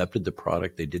 They accepted the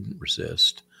product. They didn't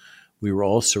resist. We were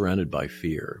all surrounded by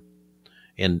fear.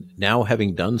 And now,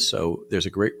 having done so, there's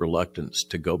a great reluctance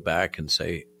to go back and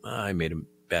say, I made a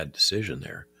bad decision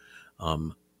there.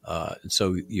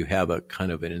 So you have a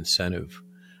kind of an incentive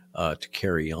to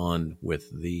carry on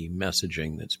with the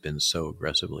messaging that's been so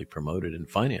aggressively promoted and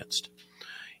financed.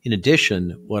 In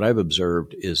addition, what I've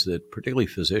observed is that particularly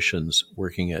physicians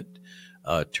working at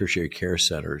tertiary care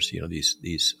centers,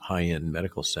 these high-end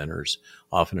medical centers,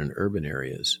 often in urban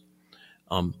areas,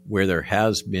 where there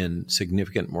has been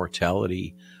significant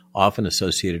mortality, often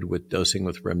associated with dosing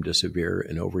with remdesivir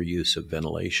and overuse of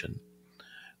ventilation,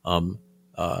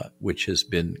 which has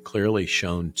been clearly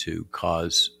shown to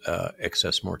cause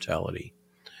excess mortality.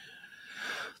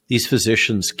 These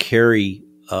physicians carry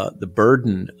the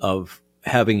burden of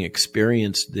having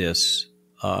experienced these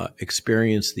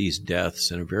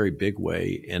deaths in a very big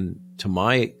way. And to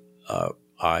my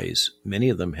eyes, many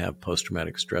of them have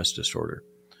post-traumatic stress disorder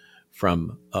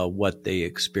from what they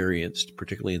experienced,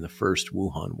 particularly in the first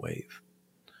Wuhan wave.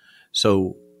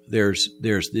 So there's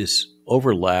this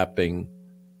overlapping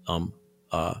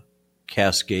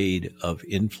cascade of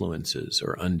influences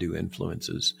or undue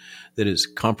influences that has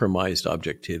compromised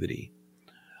objectivity.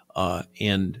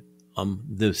 And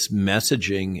this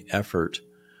messaging effort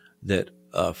that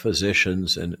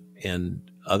physicians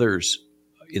and others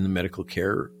in the medical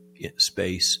care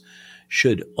space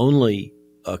should only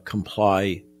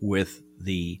comply with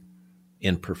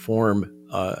and perform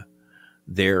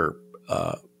their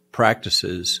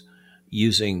practices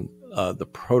using the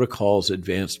protocols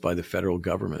advanced by the federal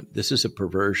government. This is a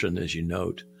perversion, as you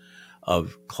note,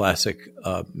 of classic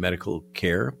medical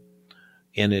care,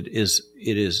 and it is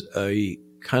a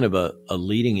kind of a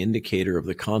leading indicator of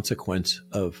the consequence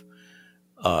of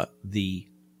the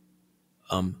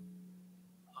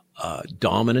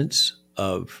dominance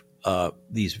of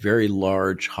these very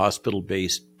large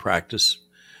hospital-based practice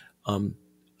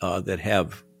that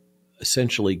have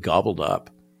essentially gobbled up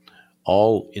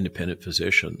all independent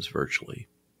physicians virtually.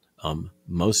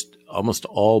 almost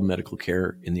all medical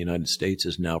care in the United States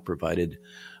is now provided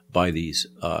by these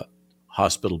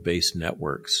hospital-based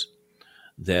networks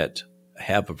that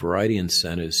have a variety of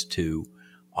incentives to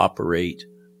operate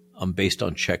based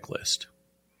on checklist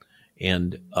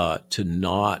and to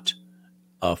not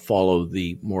follow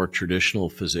the more traditional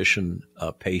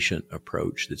physician-patient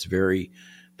approach that's very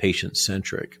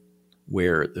patient-centric,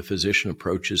 where the physician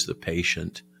approaches the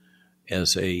patient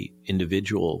as a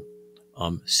individual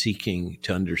seeking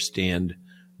to understand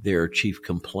their chief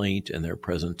complaint and their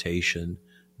presentation,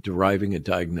 deriving a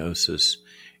diagnosis,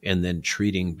 and then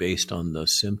treating based on the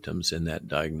symptoms in that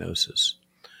diagnosis.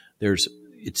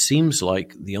 It seems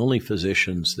like the only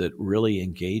physicians that really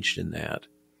engaged in that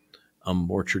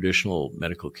more traditional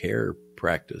medical care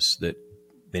practice, that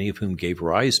many of whom gave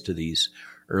rise to these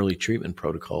early treatment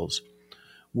protocols,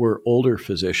 were older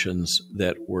physicians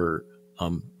that were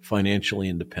financially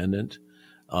independent,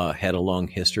 had a long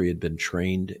history, had been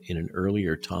trained in an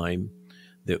earlier time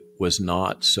that was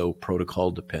not so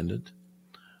protocol dependent,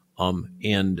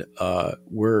 and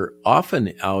were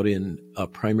often out in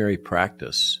primary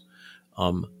practice.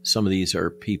 Some of these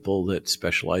are people that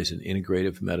specialize in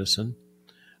integrative medicine,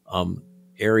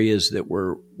 areas that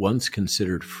were once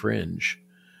considered fringe,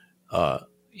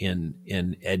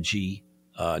 in edgy,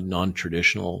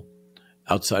 non-traditional,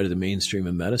 outside of the mainstream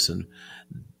of medicine.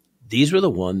 These were the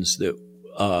ones that,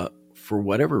 for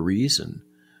whatever reason,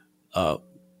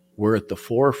 were at the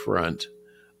forefront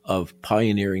of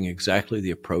pioneering exactly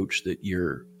the approach that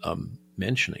you're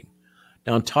mentioning.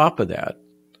 Now, on top of that,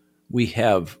 we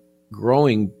have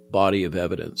growing body of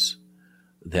evidence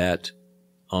that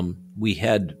we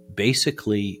had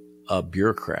basically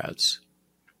bureaucrats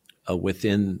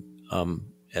within,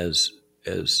 as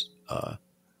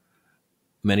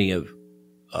many have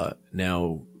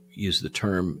now used the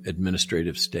term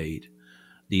administrative state,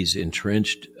 these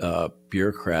entrenched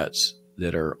bureaucrats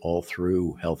that are all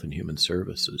through Health and Human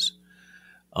Services,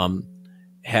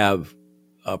 have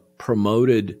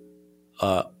promoted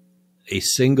a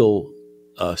single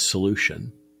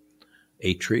solution,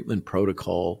 a treatment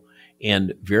protocol,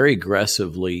 and very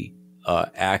aggressively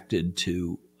acted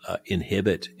to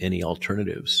inhibit any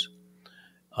alternatives.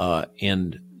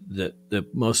 And the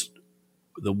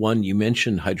one you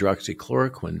mentioned,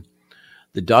 hydroxychloroquine,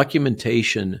 the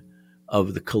documentation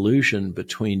of the collusion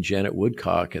between Janet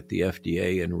Woodcock at the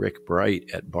FDA and Rick Bright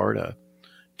at BARDA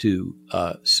to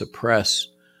suppress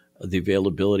the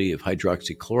availability of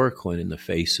hydroxychloroquine in the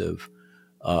face of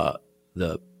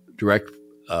the direct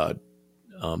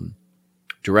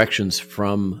directions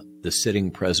from the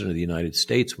sitting president of the United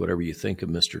States, whatever you think of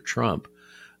Mr. Trump.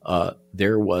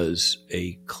 There was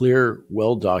a clear,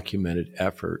 well-documented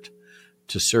effort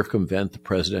to circumvent the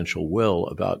presidential will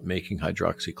about making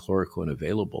hydroxychloroquine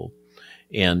available.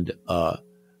 And at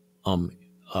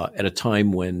a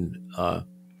time when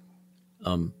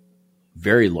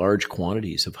very large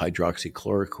quantities of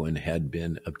hydroxychloroquine had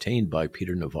been obtained by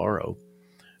Peter Navarro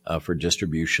for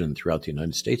distribution throughout the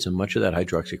United States, and much of that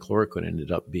hydroxychloroquine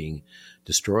ended up being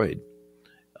destroyed.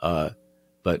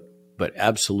 But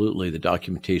absolutely, the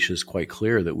documentation is quite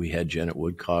clear that we had Janet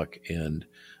Woodcock and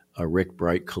Rick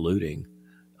Bright colluding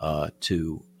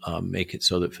to make it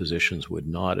so that physicians would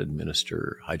not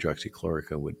administer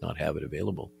hydroxychloroquine, would not have it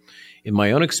available. In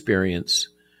my own experience,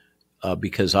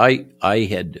 because I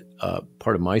had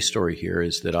part of my story here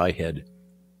is that I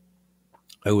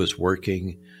was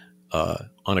working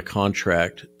on a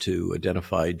contract to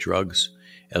identify drugs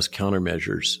as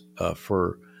countermeasures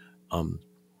for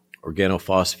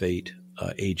organophosphate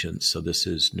agents. So this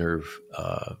is nerve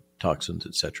toxins,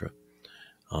 et cetera,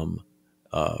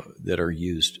 that are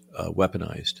used,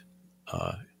 weaponized.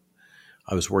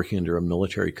 I was working under a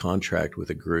military contract with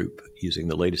a group using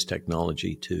the latest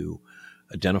technology to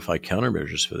identify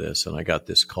countermeasures for this. And I got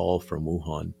this call from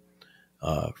Wuhan,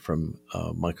 from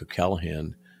Michael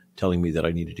Callahan, telling me that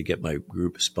I needed to get my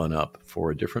group spun up for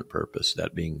a different purpose,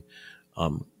 that being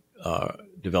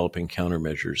developing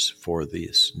countermeasures for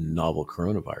this novel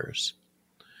coronavirus.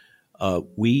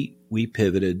 We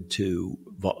pivoted to,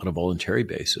 on a voluntary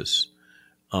basis,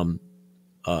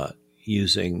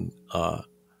 using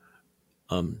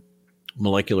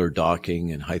molecular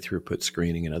docking and high-throughput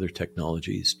screening and other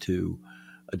technologies to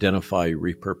identify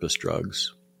repurposed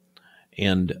drugs.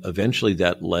 And eventually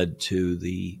that led to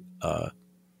the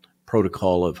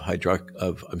protocol of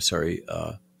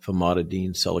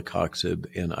famotidine,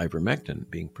 celecoxib, and ivermectin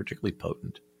being particularly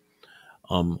potent.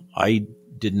 I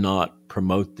did not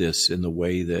promote this in the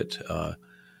way that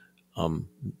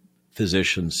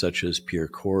physicians such as Pierre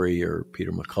Corey or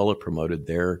Peter McCullough promoted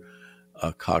their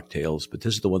cocktails, but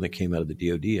this is the one that came out of the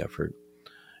DoD effort.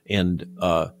 And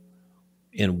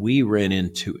And we ran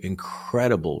into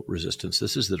incredible resistance.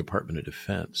 This is the Department of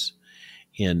Defense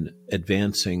in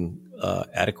advancing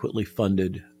adequately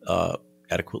funded,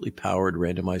 adequately powered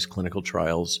randomized clinical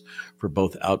trials for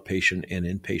both outpatient and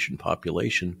inpatient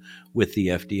population with the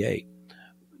FDA.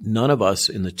 None of us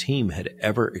in the team had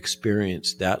ever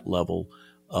experienced that level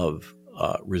of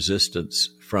resistance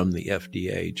from the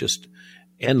FDA, just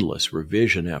endless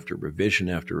revision after revision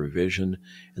after revision.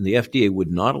 And the FDA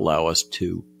would not allow us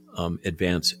to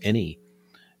advance any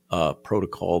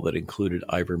protocol that included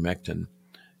ivermectin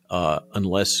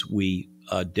unless we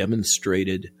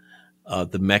demonstrated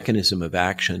the mechanism of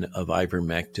action of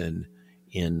ivermectin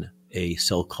in a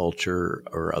cell culture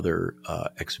or other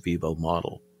ex vivo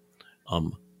model,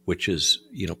 which is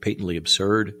patently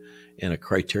absurd and a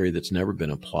criteria that's never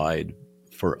been applied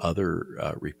for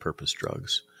other repurposed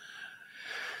drugs.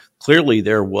 Clearly,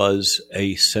 there was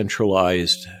a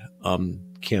centralized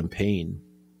campaign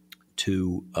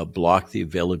to block the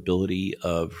availability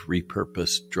of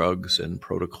repurposed drugs and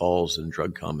protocols and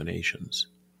drug combinations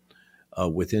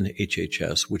within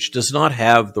HHS, which does not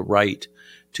have the right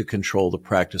to control the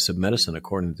practice of medicine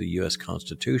according to the U.S.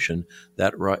 Constitution.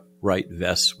 That right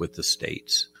vests with the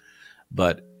states.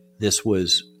 But this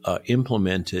was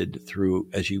implemented through,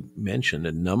 as you mentioned,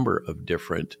 a number of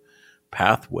different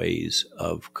pathways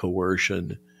of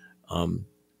coercion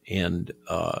and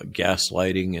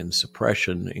gaslighting and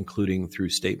suppression, including through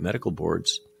state medical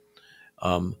boards.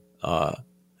 And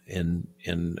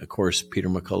of course, Peter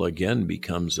McCullough again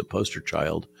becomes a poster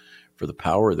child for the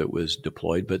power that was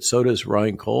deployed, but so does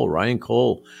Ryan Cole. Ryan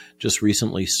Cole just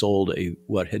recently sold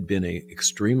what had been an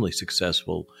extremely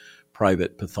successful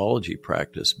private pathology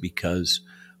practice because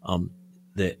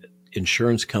the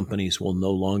insurance companies will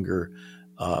no longer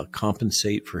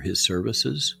compensate for his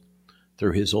services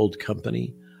through his old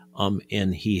company.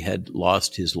 And he had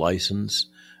lost his license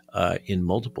in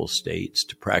multiple states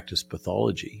to practice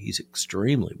pathology. He's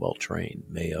extremely well trained,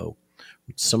 Mayo.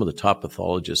 Some of the top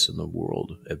pathologists in the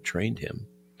world have trained him.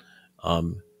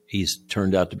 He's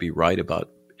turned out to be right about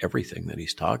everything that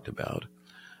he's talked about,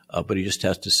 but he just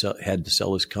had to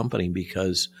sell his company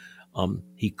because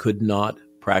he could not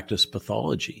practice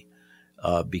pathology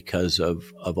because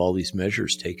of all these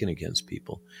measures taken against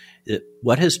people.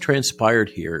 What has transpired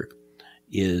here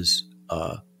is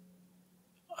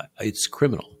it's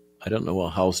criminal. I don't know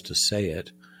how else to say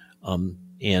it.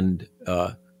 And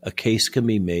a case can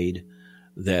be made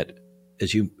that,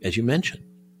 as you mentioned,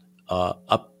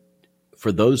 up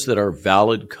for those that are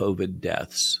valid COVID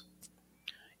deaths,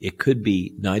 it could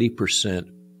be 90%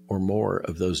 or more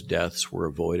of those deaths were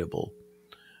avoidable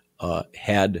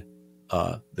had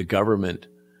the government,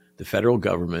 the federal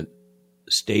government,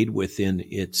 stayed within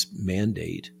its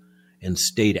mandate and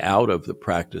stayed out of the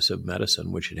practice of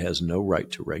medicine, which it has no right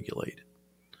to regulate.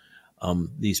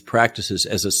 These practices,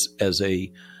 as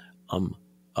a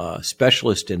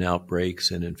specialist in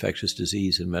outbreaks and infectious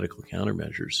disease and medical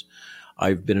countermeasures,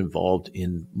 I've been involved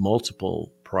in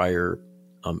multiple prior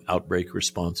outbreak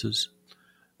responses,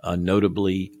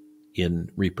 notably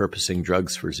in repurposing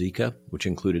drugs for Zika, which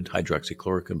included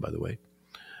hydroxychloroquine, by the way,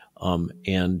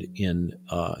 and in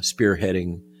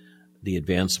spearheading the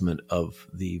advancement of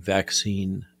the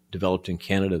vaccine developed in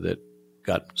Canada that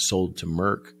got sold to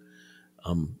Merck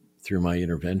through my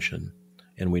intervention,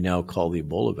 and we now call the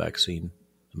Ebola vaccine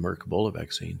the Merck Ebola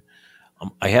vaccine.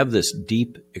 I have this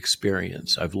deep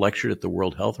experience. I've lectured at the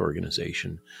World Health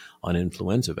Organization on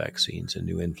influenza vaccines and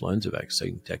new influenza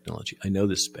vaccine technology. I know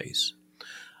this space.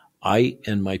 I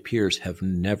and my peers have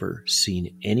never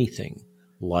seen anything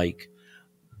like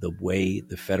the way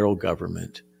the federal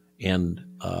government and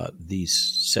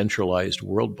these centralized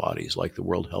world bodies like the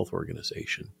World Health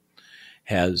Organization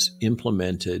has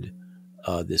implemented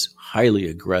this highly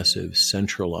aggressive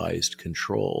centralized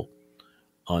control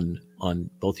on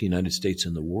both the United States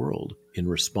and the world in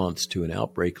response to an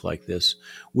outbreak like this,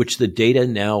 which the data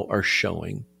now are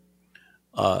showing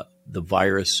the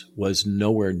virus was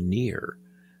nowhere near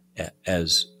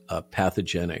as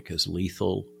pathogenic, as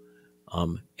lethal,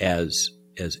 as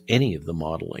any of the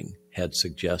modeling had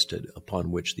suggested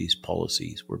upon which these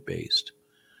policies were based.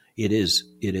 It is,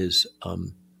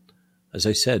 as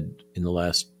I said in the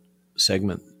last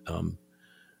segment,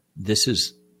 this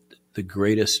is the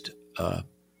greatest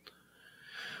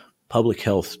public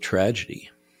health tragedy,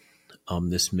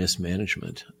 this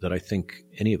mismanagement that I think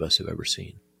any of us have ever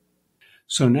seen.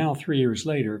 So now, 3 years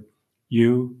later,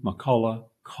 you, McCullough,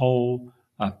 Cole,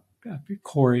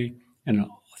 Corey, and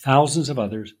thousands of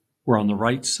others were on the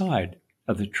right side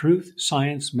of the truth,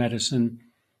 science, medicine,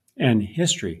 and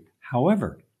history.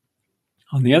 However,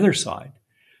 on the other side,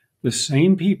 the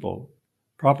same people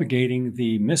propagating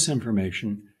the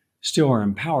misinformation still are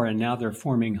in power, and now they're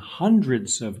forming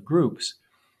hundreds of groups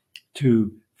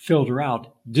to filter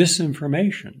out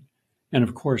disinformation. And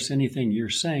of course, anything you're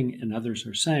saying and others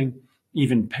are saying,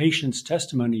 even patients'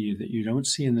 testimony that you don't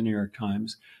see in the New York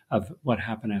Times of what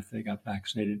happened after they got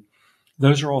vaccinated,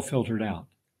 those are all filtered out.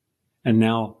 And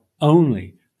now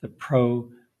only the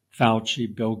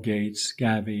pro-Fauci, Bill Gates,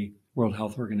 Gavi, World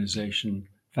Health Organization,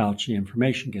 Fauci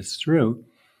information gets through.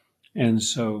 And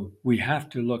so we have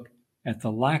to look at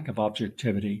the lack of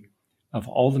objectivity of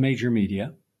all the major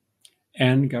media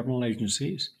and governmental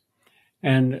agencies.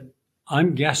 And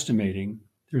I'm guesstimating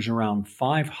there's around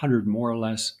 500 more or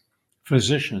less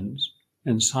physicians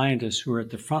and scientists who are at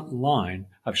the front line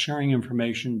of sharing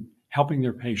information, helping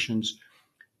their patients,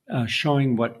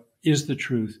 showing what is the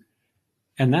truth.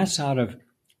 And that's out of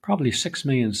probably 6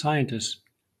 million scientists,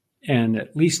 and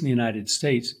at least in the United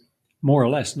States, more or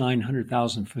less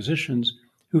 900,000 physicians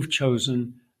who've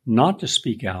chosen not to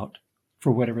speak out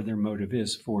for whatever their motive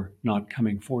is for not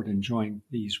coming forward and joining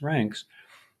these ranks.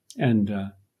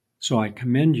 And so I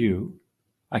commend you.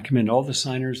 I commend all the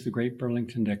signers of the Great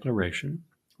Burlington Declaration,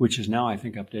 which is now, I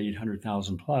think, up to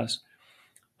 800,000 plus.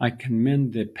 I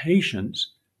commend the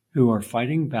patients who are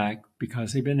fighting back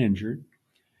because they've been injured.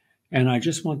 And I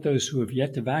just want those who have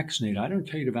yet to vaccinate. I don't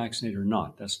tell you to vaccinate or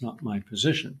not. That's not my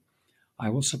position. I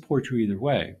will support you either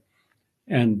way.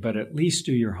 But at least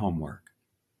do your homework,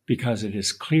 because it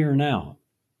is clear now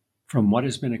from what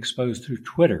has been exposed through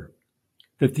Twitter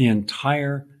that the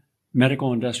entire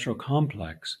medical industrial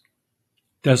complex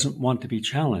doesn't want to be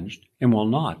challenged and will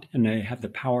not. And they have the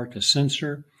power to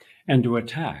censor and to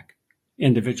attack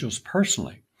individuals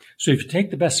personally. So if you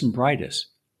take the best and brightest,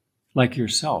 like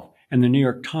yourself, and the New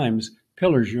York Times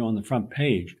pillars you on the front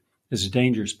page as a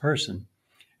dangerous person,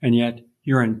 and yet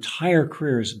your entire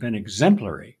career has been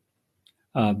exemplary,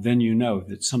 then you know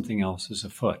that something else is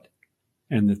afoot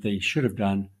and that they should have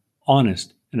done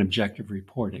honest and objective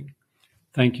reporting.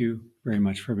 Thank you very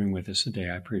much for being with us today.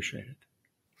 I appreciate it.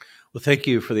 Well, thank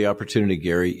you for the opportunity,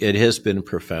 Gary. It has been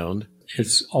profound.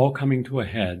 It's all coming to a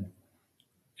head,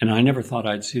 and I never thought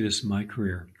I'd see this in my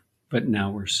career, but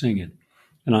now we're seeing it,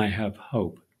 and I have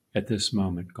hope at this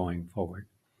moment going forward.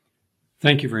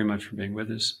 Thank you very much for being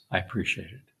with us. I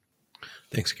appreciate it.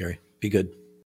 Thanks, Gary. Be good.